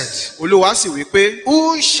said, Olúwa sì wí pé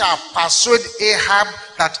Who shall persuade Ahab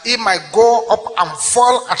that he might go up and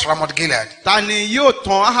fall at Ramoth Gilead? ta ni yóò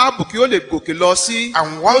tàn Áhábù kí ó lè gòkè lọ sí.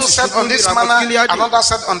 And one said on this manner, another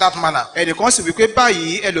said on that manner. ẹnìkan sì wí pé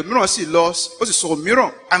báyìí ẹlòmíràn sì lọ ó sì sọ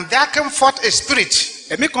òmíràn. And there came forth a spirit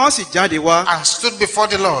ẹ̀mí kan sì jáde wá and stood before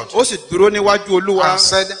the Lord ó sì dúró níwájú Olúwa. and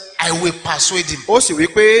said, I will persuade him. ó sì wí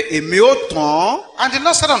pé èmi ó tàn án. And the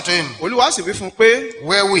Lord said unto him, Olúwa sì wí fún un pé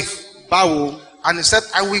Wherewith? báwo. And he said,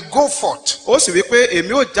 I will go forth, ó sì wí pé èmi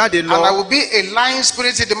ó jáde and I lọ. will be a lying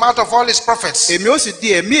spirit in the mouth of all his prophets. èmi ó sì di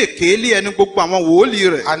ẹ̀mí èké lé ẹnu gbogbo àwọn wòólì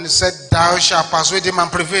rẹ̀. And he said, Thou shalt persuade him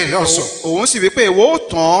and prevail also, òun sì wí pé ìwọ ó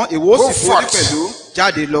tàn án ìwọ ó Go sì borí forth. pẹ̀lú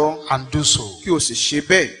jáde lọ and do so. kí o sì ṣe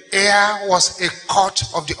bẹ́ẹ̀. Here was a court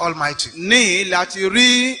of the Almighty. ní láti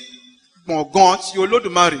rí gbọ̀ngàn ti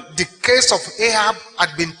Olódùmarè. The case of Ahab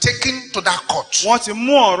had been taken to that court, wọ́n ti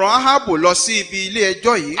mú ọ̀rọ̀ Áhábù lọ sí ibi ilé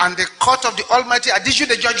ẹjọ́ yìí. and the court of the Almighty had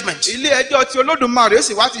issued a judgment ilé ẹjọ́ ti Olódùmarè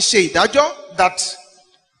sì wá ti ṣe ìdájọ́. that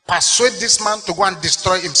persuade this man to go and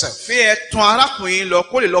destroy himself. fi ẹ̀tàn arákùnrin lọ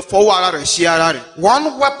kó lè lọ fọwọ́ ara rẹ̀ ṣe ara rẹ̀.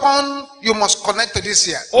 One weapon you must connect to this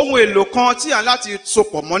year ohun èlò kan tí à ń láti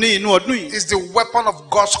sopọ̀ mọ́ ní inú ọdún yìí. is the weapon of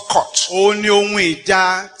God's court. òun ni ohun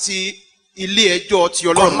ìjà ti ilé ẹjọ́ ti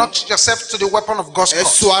Ọlọ́run. Connect yourself to the weapon of God's ẹ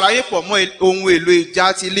court. so ara yín pọ̀ mọ́ ohun èlò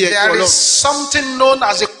ìjà ti ilé ẹjọ́ There Ọlọ́run. is something known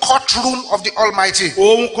as the courtroom of the Almighty.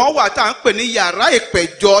 ohun kan wà tá à ń pè ní yàrá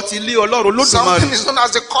ìpẹ̀jọ́ ti ilé Ọlọ́run Olódùmarè. Something is known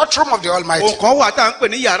as the courtroom of the Almighty. ohun kan wà tá à ń pè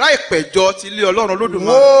ní yàrá ìpẹ̀jọ́ ti ilé Ọlọ́run Olódùmarè.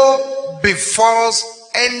 Woe befalls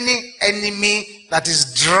any enemy that is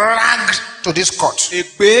dragged to this court.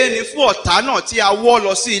 ègbé ni fún ọ̀tá náà tí a wọ́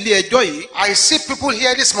lọ sí ilé ẹjọ́ yìí. I see people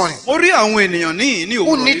here this morning mo rí àwọn ènìyàn níyìn ní who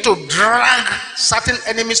òwúrọ̀ need yìí to drag certain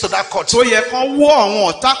enemies to that court. tó yẹ kán wọ́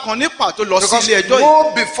àwọn ọ̀tá kan ní pàtó lọ sí Because ilé ẹjọ́ yìí.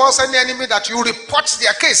 woe befalls any enemy that you report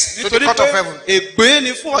their case to the nítorí court of pé heaven. ègbé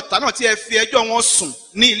ni fún ọ̀tá náà tí ẹ fi ẹjọ́ wọn sùn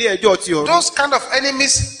ní ilé ẹjọ́ ti ọ̀run. Those kind of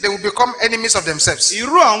enemies, they will become enemies of themselves.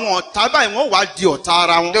 irú àwọn ọ̀tá báyìí wọ́n wá di ọ̀tá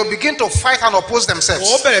ara wọn. They will begin to fight and oppose wọ́n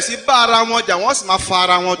themselves. bẹ̀rẹ̀ sí bá ara wọn jà wọ́n sì máa fa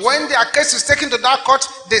ara wọn jù. When their case is taken to that court,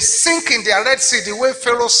 they sink in their Red Sea the way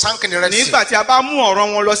Pharaoh sank in the Red Sea. nígbà tí a bá mú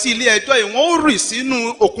ọ̀rọ̀ wọn lọ sí ilé ẹjọ́ yìí wọ́n ó rì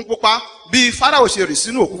sínú òkun pupa bí Fáráò ṣe rì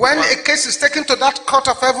sínú òkun When pupa. a case is taken to that court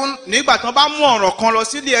of heaven, nígbà tí wọ́n bá mú ọ̀rọ̀ kan lọ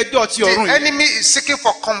sí ilé ẹjọ́ ti ọ̀run the yìí. enemy is seeking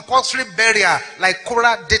for compulsory burial like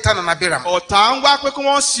Korah, Dathan, and Abiram. ọ̀tá ń wá pé kí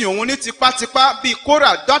wọ́n sin òun ní tipátipá bíi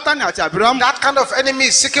Kórà, Dátánì àti Àbírámù. That kind of enemy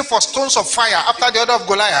is seeking for stones of fire after the order of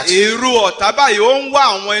Goliath. èrò ọ̀tá báyìí ó ń wá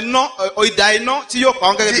àwọn iná idà iná tí yóò pa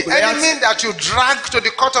wọn gẹ́gẹ́ bí The Gòláyátì. enemy that you drag to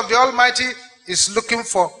the court of the Almighty is looking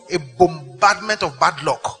for a bombardment of bad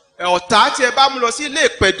luck. ọ̀tá tí ẹ bá mú lọ sí ilé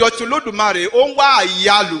ìpẹ̀jọ́ ti Olódùmarè ó ń wá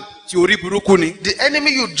àyálù tí orí burúkú ni. The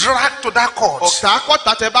enemy you drag to that court, ọ̀tá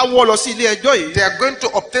kọ́tà tẹ bá wọ́ lọ sí ilé ẹjọ́ yìí. they are going to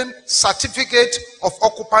obtain certificate of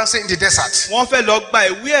occupancy in the desert. wọ́n fẹ́ lọ gba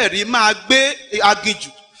ìwé ẹ̀rí máa gbé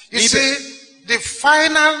aginjù. You see, the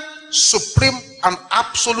final, supreme, and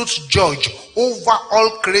absolute judge over all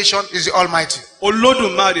creation is the Almighty.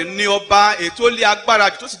 Olódùmarè ni ọba ètò lé agbára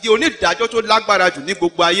jù tó sì di onídàájọ́ tó lágbára jù ní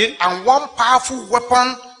gbogbo ayé. And one powerful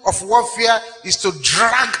weapon of warfare is to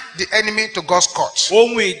drag the enemy to God's court.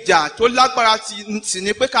 ohun ìjà tó lágbára sì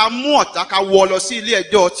ni pé ká mú ọ̀tá ká wọ́ lọ sí ilé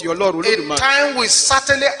ẹjọ́ ti Ọlọ́run A Olódùmarè. time will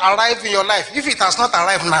certainly arrive in your life, if it has not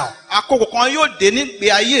arrived now, àkókò kan yóò dé nígbé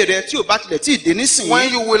ayé rẹ tí ò bá tilẹ̀ tí ì dé when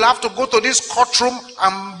nísìnyí. you will have to go to this courtroom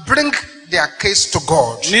and bring their case to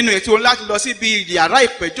God. nínú ètò láti lọ síbi yàrá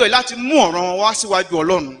ìpẹ̀jọ́ yìí láti mú ọ̀rọ̀ wọn wá síwájú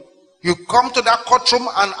Ọlọ́run. You come to that courtroom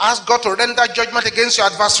and ask God to render judgment against your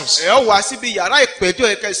adversaries. ẹ wá síbi yàrá ìpẹ̀jọ́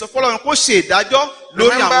yìí kẹ́ ìsọfọ́lọ́run kó ṣe ìdájọ́ lórí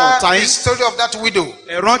àwọn Remember ọ̀tá the yín. story of that widow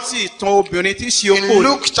ẹ rántí ìtàn obìnrin tí í ṣe opó in yìí.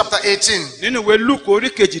 Luke chapter 18, nínú ìwé Lúùkù orí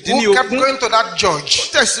who kept kejìdínlógún. going to that judge.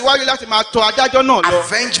 tẹ̀síwájú láti máa tọ adájọ́ náà lọ.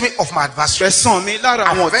 Avenge me of my adversaries. gbẹ̀san mi lára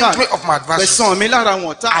àwọn ọ̀tá Avenge mi. me of my adversaries. gbẹ̀san mi lára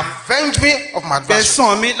àwọn ọ̀tá mi. Avenge me of my adversaries.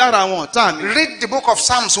 gbẹ̀san mi lára àwọn ọ̀tá mi. Read the book of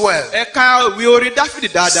Psalms well. ẹ ka ìwé orin Dáfídì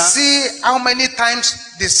dáadáa. See how many times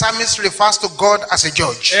the psalmist refers to God as a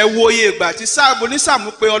judge. ẹ wo iye ìgbà tí sáàmù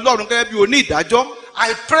onísàmù pé Ọlọ́run gẹ́gẹ́ bí onídàájọ́.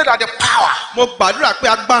 I pray that the power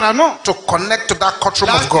to connect to that courtroom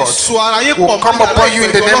of God will come upon you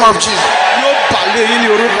in the name of Jesus.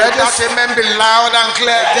 Let this amen be loud and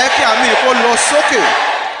clear.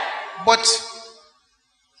 But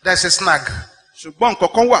there's a snag.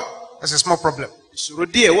 There's a small problem.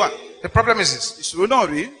 The problem is this.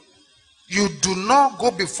 You do not go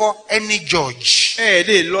before any judge or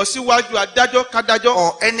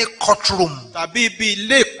any courtroom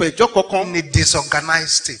in a disorganized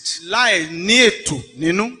state.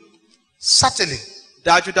 Certainly,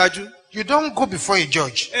 you don't go before a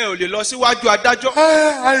judge. I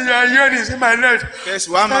is in my leg.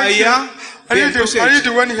 Are you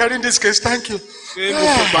the one hearing this case? Thank you. You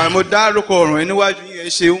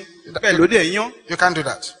can't do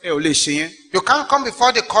that. You can't come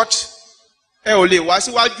before the court and you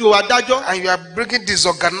are bringing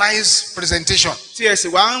disorganized presentation. You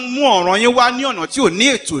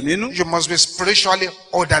must be spiritually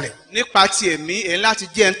orderly. There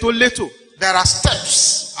are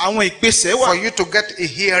steps for you to get a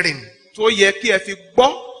hearing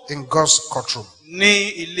in God's courtroom.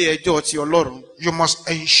 You must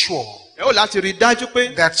ensure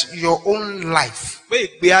that your own life is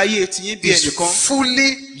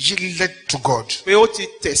fully yielded to God. So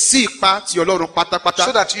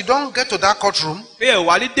that you don't get to that courtroom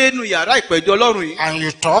and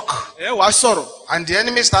you talk and the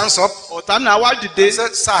enemy stands up and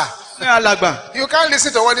says, sir, you can't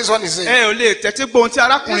listen to what this one is saying.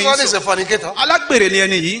 This one is a fornicator.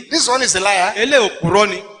 This one is a liar.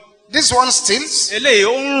 This one steals. This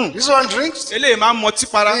one drinks. He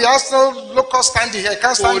has no local standing here. He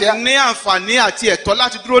can't stand here.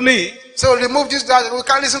 So remove this, that. We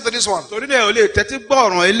can't listen to this one.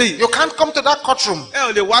 You can't come to that courtroom.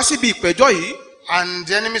 And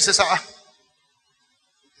the enemy says,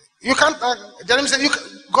 you can't. The enemy says,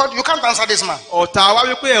 God, you can't answer this man. You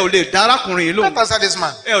can't answer this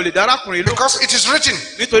man. Because it is written,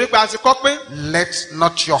 let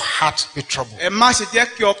not your heart be troubled.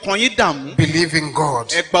 Believe in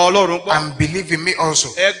God and believe in me also.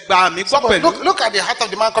 Look at the heart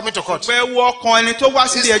of the man coming to court. His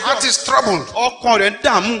heart is troubled.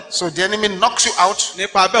 So the enemy knocks you out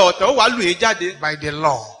by the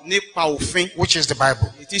law, which is the Bible.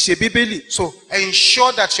 So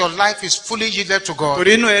ensure that your life is fully yielded to God.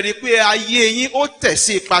 Give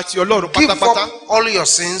up all your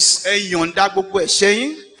sins.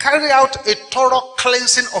 Carry out a thorough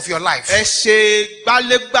cleansing of your life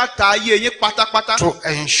to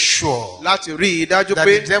ensure that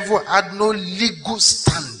the devil had no legal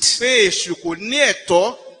stand,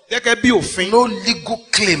 no legal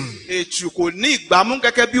claim.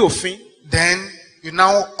 Then you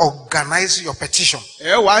now organize your petition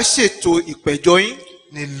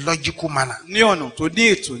in a logical manner.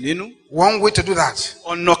 One way to do that is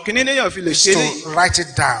to write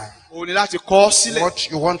it down. What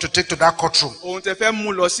you want to take to that courtroom, write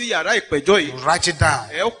it down.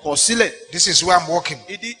 This is where I'm working.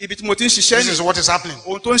 This is what is happening.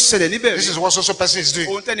 This is what social person is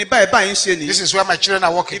doing. This is where my children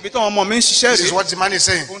are working. This is what the man is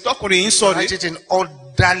saying. Write it in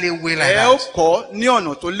orderly way like that.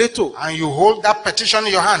 And you hold that petition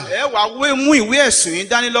in your hand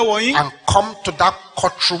and come to that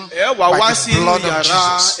courtroom by the blood of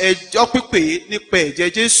Jesus.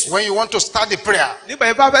 When you want to start the prayer, say,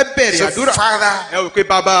 Father,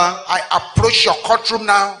 I approach your courtroom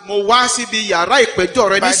now by the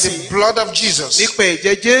blood of Jesus.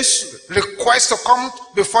 Request to come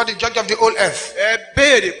before the judge of the whole earth.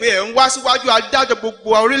 Ask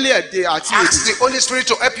the Holy Spirit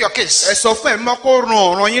to help your case.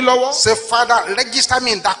 Say, Father, register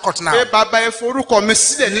me in that court now. Let my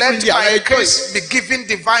case be given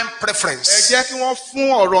divine preference.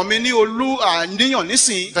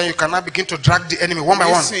 Then you can now begin to drag the enemy one by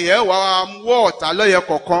one.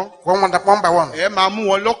 One by one.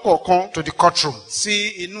 To the courtroom.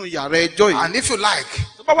 And if you like,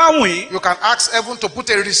 you can ask heaven to put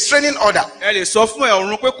a restraining order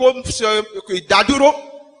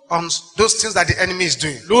on those things that the enemy is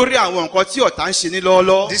doing.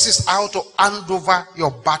 This is how to hand over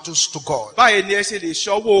your battles to God. By connecting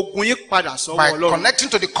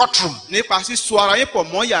to the courtroom of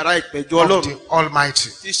the Almighty.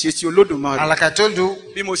 And like I told you,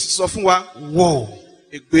 woe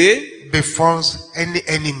befalls any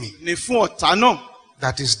enemy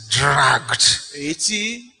that is dragged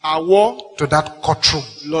to that courtroom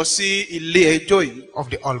of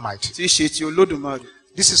the Almighty.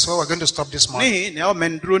 This is where we're going to stop this morning.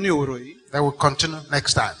 Then we'll continue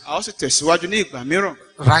next time.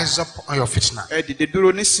 Rise up on your feet now.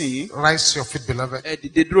 Rise your feet, beloved. And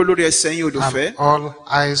all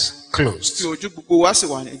eyes closed.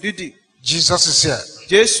 Jesus is here.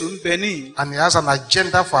 And he has an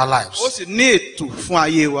agenda for our lives.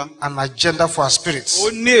 An agenda for our spirits.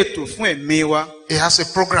 He has a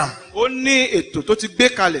program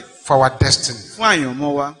for our destiny.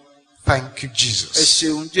 Thank you, Jesus.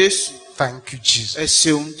 Thank you, Jesus.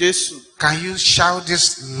 Can you shout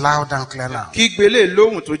this loud and clear now?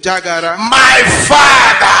 My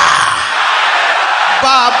Father,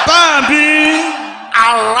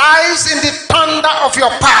 arise in the thunder of your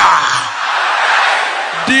power.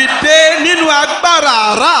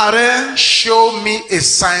 Show me a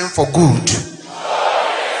sign for good.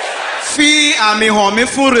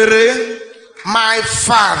 My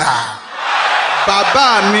Father,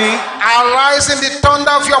 arise in the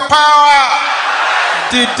thunder of your power.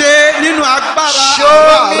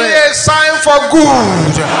 Show me a sign for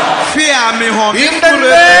good. In the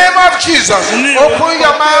name of Jesus, open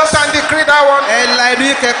your mouth and decree that one.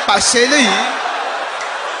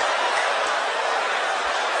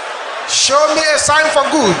 Show me a sign for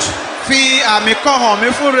good.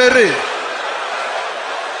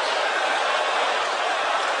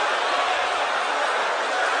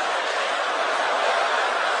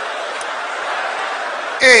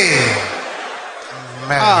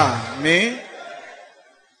 Amen.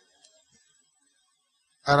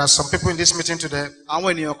 There are some people in this meeting today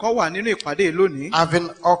having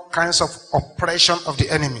all kinds of oppression of the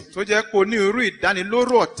enemy. But the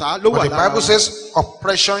Bible says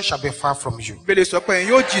oppression shall be far from you.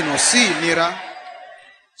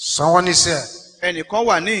 Someone is here.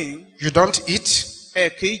 You don't eat.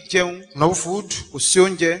 No food.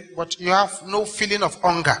 But you have no feeling of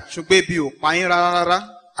hunger.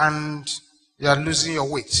 And you are losing your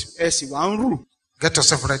weight. Get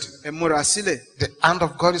yourself ready. The hand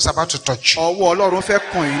of God is about to touch you.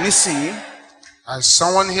 As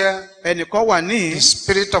someone here, the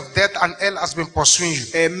spirit of death and hell has been pursuing you.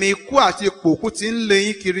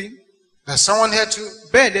 There's someone here too.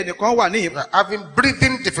 You are having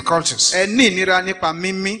breathing difficulties.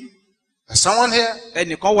 There's someone here,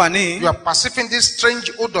 you are perceiving these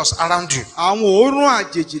strange odors around you.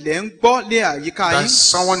 There's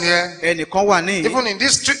someone here, even in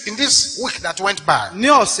this week that went by,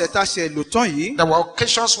 there were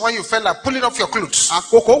occasions when you felt like pulling off your clothes. The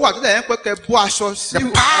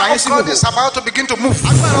power of God is about to begin to move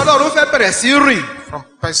from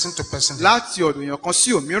person to person.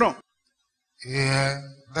 Hear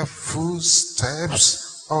the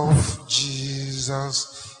footsteps of Jesus.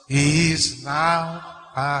 He is now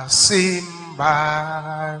passing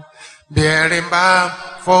by, bearing balm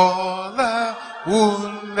for the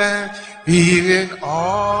wounded, healing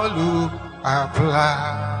all who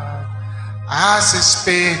apply. As he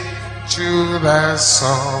spake to the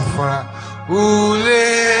sufferer who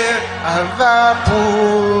lay at the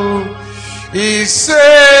pool, he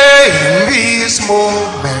said, in this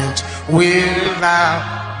moment will thou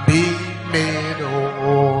be made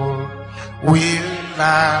whole. Will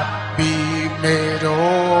thou be made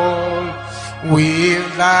whole? Will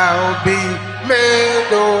thou be made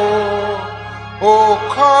whole? Oh,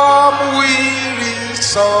 come weary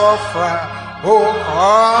sufferer, oh,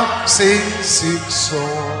 come sick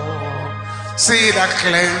soul. See the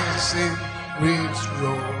cleansing with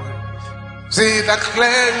Lord. See the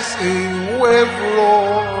cleansing with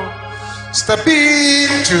Lord. Step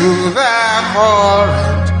into the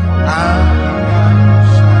current and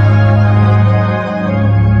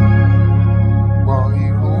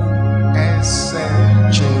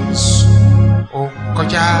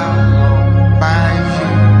kọjá lọ báyìí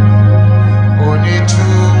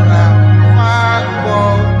onítura máa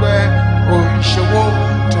gbọgbẹ́ òṣèwò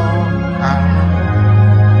tán àrùn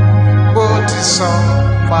bó ti sàn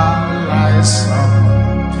fàlàìsàn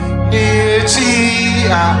ní etí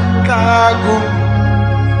àkágùn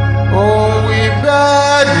òun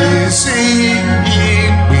ìbẹ́ẹ̀lì sí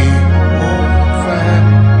ìpè òun fẹ́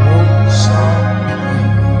òun sọ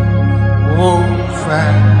òun fẹ́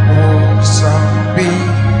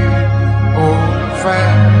òun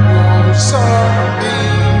sọ.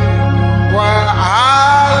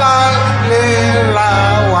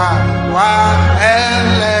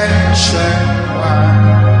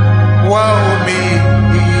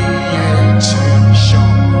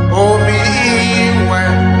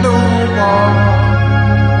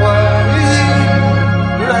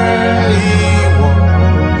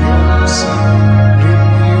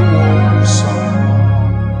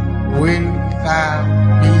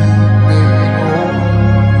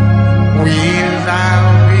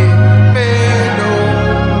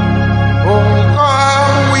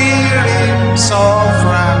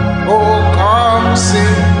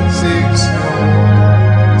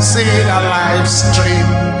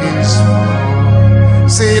 is more.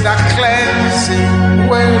 See the cleansing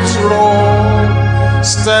waves roll.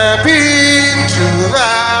 Step into the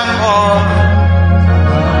hall.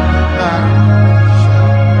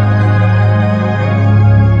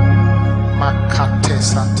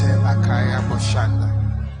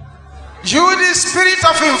 You, the spirit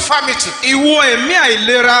of infirmity, in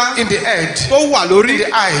the head, in the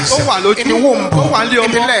eyes, in the womb,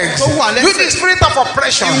 in the legs. You, the spirit of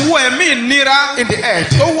oppression, in the head,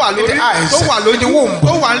 in the eyes, in the womb,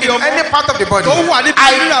 in any part of the body.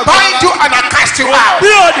 I bind you and I cast you out.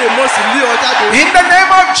 In the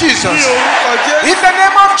name of Jesus. In the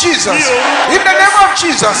name of Jesus. In the name of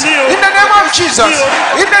Jesus. In the name of Jesus.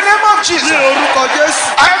 In the name of Jesus.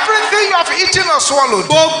 Everything you have eaten or swallowed,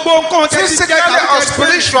 physically or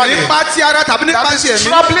spiritually, that is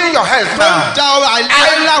troubling your health now, I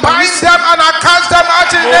bind them and I cast them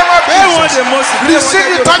out in the name of Jesus.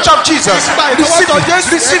 Receive the touch of Jesus. Receive it.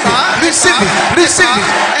 Receive it. Receive it. Receive it.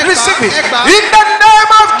 Receive it. In the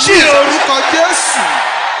name of Jesus.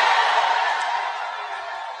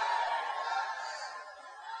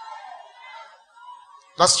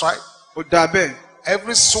 That's right.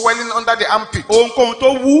 Every swelling under the armpit,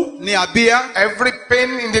 every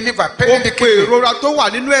pain in the liver, pain in the kidney,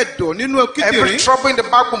 every trouble in the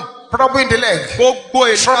backbone, trouble in the leg,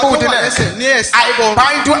 trouble with the leg, I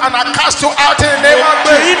bind you and I cast you out in the name of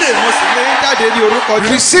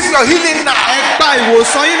Jesus. Receive your healing now.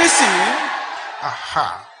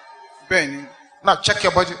 Aha. Now check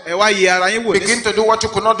your body. Begin to do what you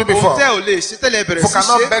could not do before. If you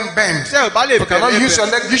cannot bend. If you cannot use your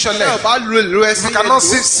leg, use your leg. If you cannot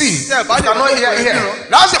see. If you cannot hear.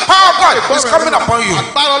 That's the power of God. It's coming upon you.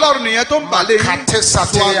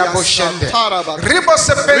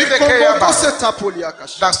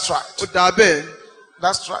 That's right.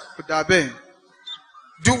 That's right.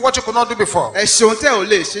 Do what you could not do before. Once you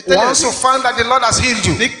find that the Lord has healed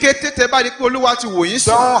you,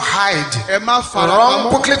 don't hide. Run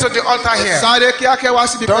quickly to the altar here.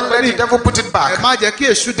 Don't let the devil put it back.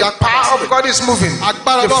 The power of God is moving.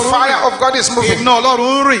 The fire of God is moving.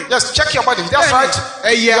 Just check your body. That's right.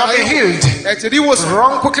 You have been healed.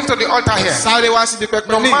 Run quickly to the altar here.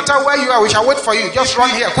 No matter where you are, we shall wait for you. Just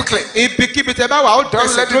run here quickly.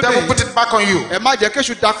 Don't let the devil put it back on you.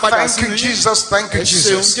 Thank you, Jesus. Thank you,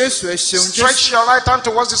 Jesus. Stretch your right hand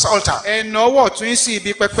towards this altar.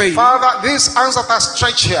 Father, these hands that are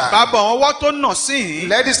stretched here,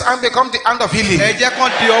 let this hand become the hand of healing,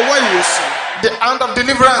 the hand of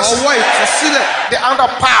deliverance, the hand of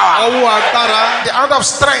power, the hand of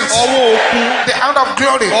strength, the hand of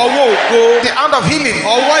glory, the hand of healing,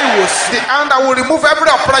 the hand that will remove every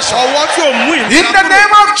oppression. In the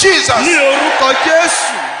name of Jesus.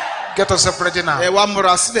 Get yourself ready now.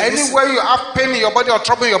 Anywhere you have pain in your body or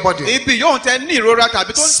trouble in your body,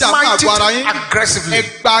 smite it aggressively.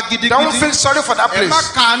 Don't feel sorry for that place.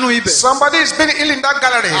 Somebody is being ill in that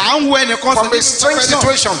gallery from a strange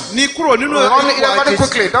situation. Run it very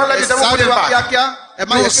quickly. Don't let the devil put it back.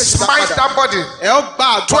 You smite that body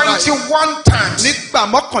 21 times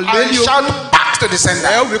and shout back to the sender.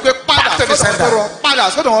 Back to the sender.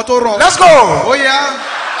 Let's go. Oh yeah.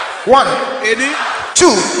 1, 2,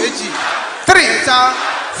 3,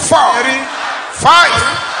 4, 5,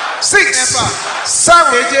 6,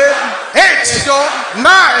 7, 8, 9,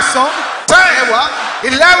 10,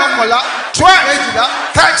 11, 12,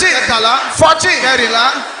 13, 14.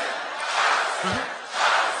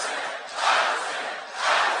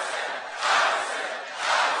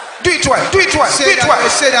 Do it well. Do it well. Do it well.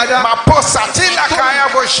 Maposatila kaya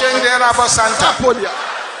boshendera bosanta.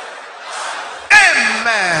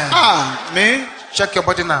 Amen. Amen. Check your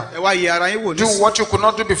body now. Do what you could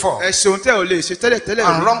not do before. And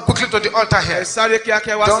run quickly to the altar here.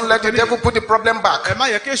 Don't let the devil put the problem back. That's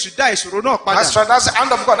right. That's the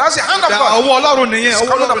hand of God. That's the hand of God. It's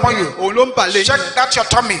coming upon you. Check that your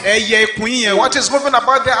tummy. What is moving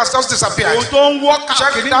about there has just disappeared. Check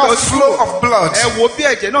that flow of blood.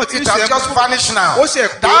 It has just vanished now. That's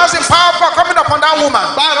the power of God coming upon that woman.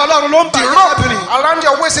 The rope around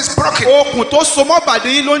your waist is broken.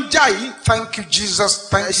 Thank you, Jesus.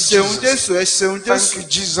 Thank you, Jesus. Thank you,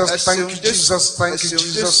 Jesus. Thank you, Jesus. Thank you,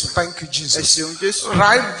 Jesus. Thank you, Jesus.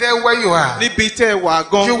 Right there where you are,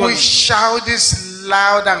 you will shout this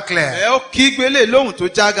loud and clear. Power!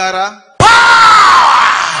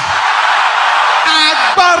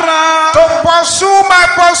 To pursue my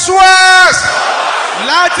pursuers.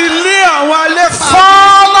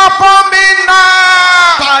 Fall upon me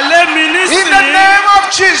now. In the name of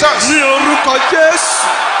Jesus.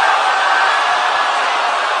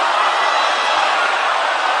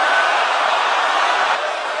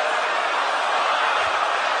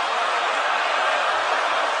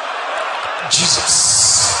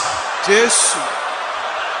 Jesus. Jésù.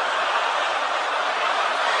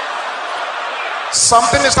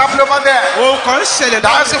 Something is happening over there. Ohun kan ń ṣẹlẹ̀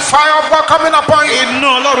That's the fire of God coming upon you.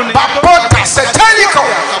 Iná Ọlọ́run ni. Bapota Satanico.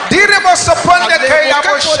 Direbo Soponde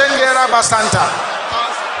Kayabo Shendera Basanta.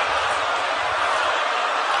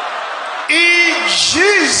 In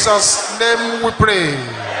Jesus' name we pray.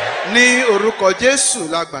 Ní orúkọ Jésù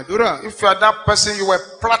la gbàdúrà. If you are that person, you were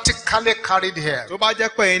practically carried here. Tó bá jẹ́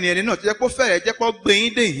pé ẹni náà tó jẹ́ pé ó fẹ́rẹ̀ jẹ́ pé ó gbé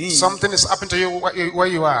yín dé yín. Something is happening to you where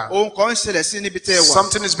you are. Ohun kan ń ṣẹlẹ̀ sí níbi tẹ́ ẹ wà.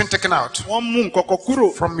 Something is being taken out Wọ́n mú nǹkan kan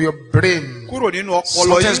kúrò. from your brain. Kúrò nínú ọpọlọ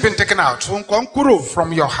Something yín. is being taken out Ohun kan kúrò.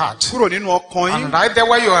 from your heart. Kúrò nínú ọkàn yín. And right there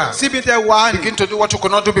where you are, Síbi tẹ́ wà ní. begin to do what you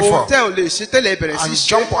could not do before. Ohun tẹ́ ò lè ṣe tẹ́lẹ̀ bẹ̀rẹ̀ sí And ṣe.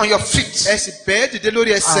 jump on your feet Ẹ sì bẹ́ẹ̀ dìde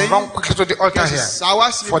lórí ẹsẹ̀ and yín. run quickly to the altar here. Sáwá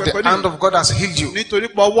sí For the pẹpẹ hand ní. of God has healed you. Nítorí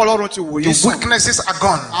pé ọwọ́ Ọlọ́run ti wò yín The sàn. weaknesses are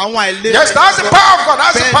gone. Àwọn àìlera. Yes, that's the power of God.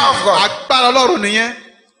 That's the power of God. Agbára Ọlọ́run nìyẹn.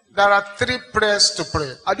 There are 3 prayers to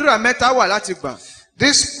pray. Àdúrà mẹ́ta wà láti gbà.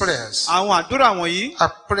 These prayers Àwọn àdúrà wọ̀nyí.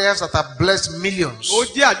 are prayers that have blessed millions. Ó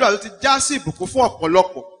jẹ́ àdúrà tó ti já sí ìbùkún fún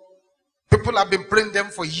ọ̀pọ̀lọpọ̀. People have been praying them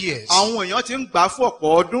for years. Àwọn èèyàn ti ń gbà á fún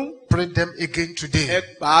ọ̀pọ̀ ọdún. Pray them again today Ẹ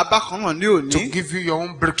gbà á bákan náà ní òní. to give you your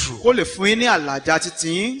own breakthrough. Kó lè fún yín ní àlàjá títí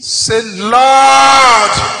yín. Say,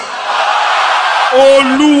 Lord,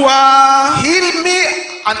 Olúwa. heal me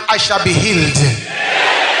and I shall be healed.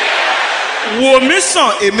 Wò mí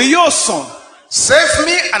sàn, èmi yóò sàn. Save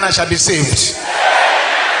me and I shall be saved.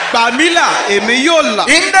 Gbà mí là, èmi yóò là.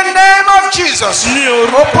 In the name of Jesus, Ní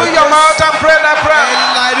orúkọ open your mouth and pray that prayer. Ẹ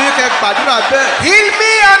la inú kẹ́ gbàdúrà bẹ́ẹ̀. Heal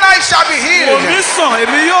me and I shall be Wò mí healed. sàn,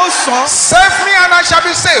 èmi yóò sàn. Save me and I shall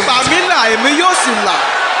be saved. Gbà mí là, èmi yóò sì là.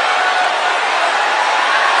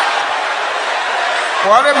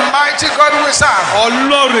 What a mighty God we serve.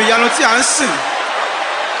 Ọlọ́run ìyanu tí à ń sìn.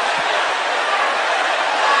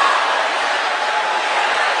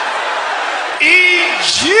 In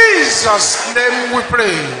Jesus' name we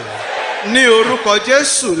pray. Ní orúkọ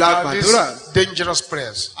Jésù la Now, gbàdúrà. these dangerous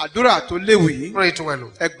prayers. Àdúrà tó léwu yìí. Pray it well.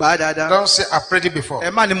 Ẹ gbà á dáadáa. Don't say I prayed it before.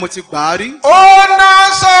 Ẹ má ní mo ti gbà á rí.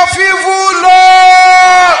 Owners of evil,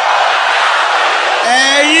 Lord,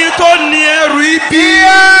 Ẹ̀yin tó ní ẹrù ibi.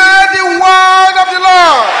 hear the word of the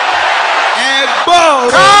Lord. Ẹ gbọ́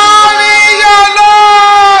ọ̀rọ̀. Carry your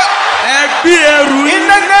Lord Ẹ gbé ẹrù in yín.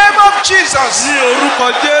 the name of Jesus. Ní orúkọ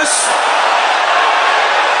Jésù.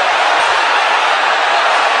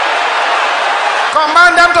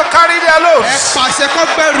 Command them to carry their Ẹ loads. pàṣẹ kó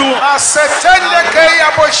gbẹ̀rù wọn. Asetende keya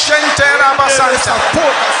boshente rabasanta.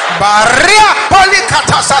 Baria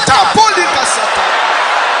polikatasata. Pólíkàsàtà.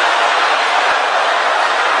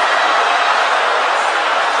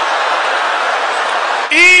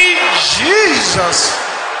 In Jesus'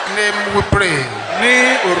 name we pray.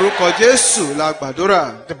 Ní orúkọ Jésù la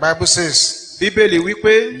gbàdúrà. The Bible says, Bíbélì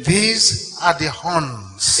wípé these are the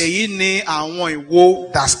horns èyí ni àwọn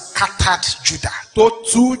ìwo that scattered Judah. tó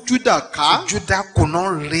tú Júdà ká. Judah could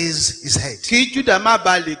not raise his head. Kí Júdà má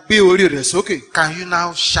baà lè gbé orí rẹ̀ sókè. Can you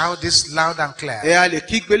now shout this loud and clear? Ẹ a lè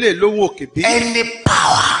kígbélé lóhùn òkè bí. Any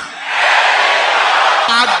power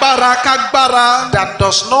Agbára kágbára that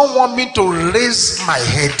does not want me to raise my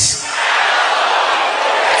head,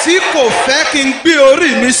 tí kò fẹ́ kí n gbé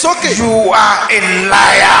orí mi sókè. you are a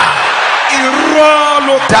liar. Irọ́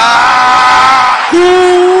ló dá. Die.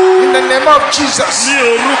 Kú. In the name of Jesus. Ní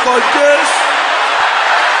orúkọ Jésù.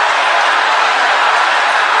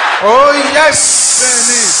 Oh yes.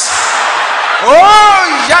 Bẹ́ẹ̀ni.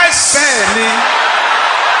 Oh yes. Bẹ́ẹ̀ni.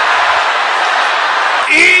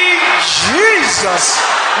 In Jesus'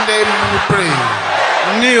 name we pray.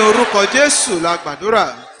 Ní orúkọ Jésù la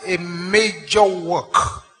gbàdúrà. A major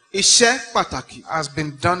work Iṣẹ́ pàtàkì. has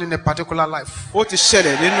been done in a particular life. Ó ti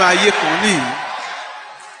ṣẹlẹ̀ nínú ayé kan níyì.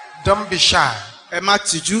 Don't be shy. Ẹ má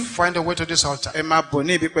tijú. Find a way to this altar. Ẹ má bọ̀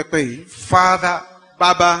ní ibi pẹpẹ yìí. Father,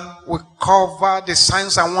 Bàbá. we cover the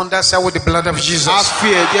signs and wonders here with the blood of A Jesus. fi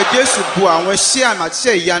ẹ̀jẹ̀ Jésù bu àwọn iṣẹ́ àmì àti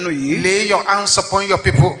iṣẹ́ ìyanu yìí. Lay your hands upon your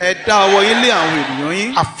people. Ẹ dá ọwọ́ yín lé àwọn ènìyàn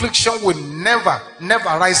yín. Affliction will never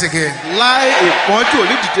rise again. Láì ìpọ́njú ò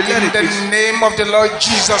ní dìde In lẹ́rìí the kejì. name of the Lord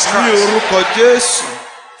Jesus Ní Christ. orúkọ Jésù.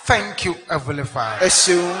 Thank you, Heavenly Father. Ẹ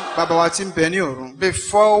ṣeun bàbá wa tí ń bẹ ní ọ̀run.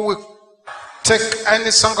 Before we take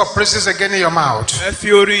any song of praises again in your mouth Ẹ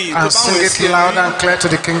fi orin yìí tó and bá sing wọn it sí loud ẹni. and clear to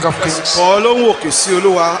the King of Kings. Kọ́ lóhùn òkè sí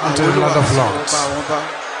Olúwa And to àwọn the Lord Olúwa of Lords. àwọn ọba.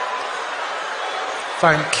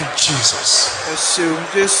 Thank you, Jesus. Ẹ ṣeun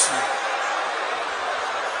Jésù.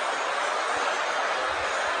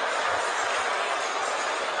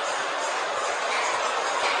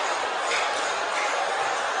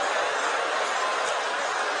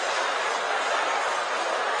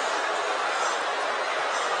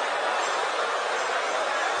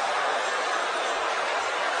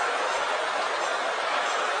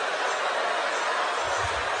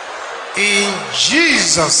 In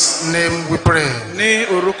Jesus' name we pray.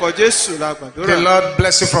 The Lord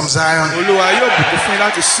bless you from Zion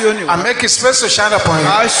and make his face to shine upon you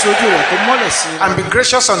and be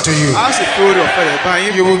gracious unto you.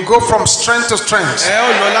 You will go from strength to strength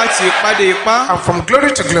and from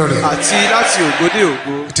glory to glory.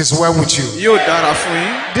 It is well with you.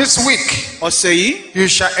 This week, you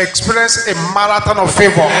shall experience a marathon of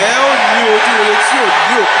favor.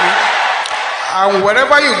 And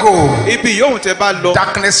wherever you go,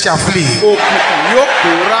 darkness shall flee.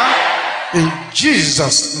 In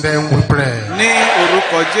Jesus' name we pray.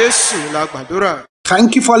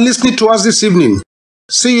 Thank you for listening to us this evening.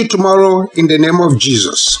 See you tomorrow in the name of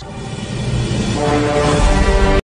Jesus.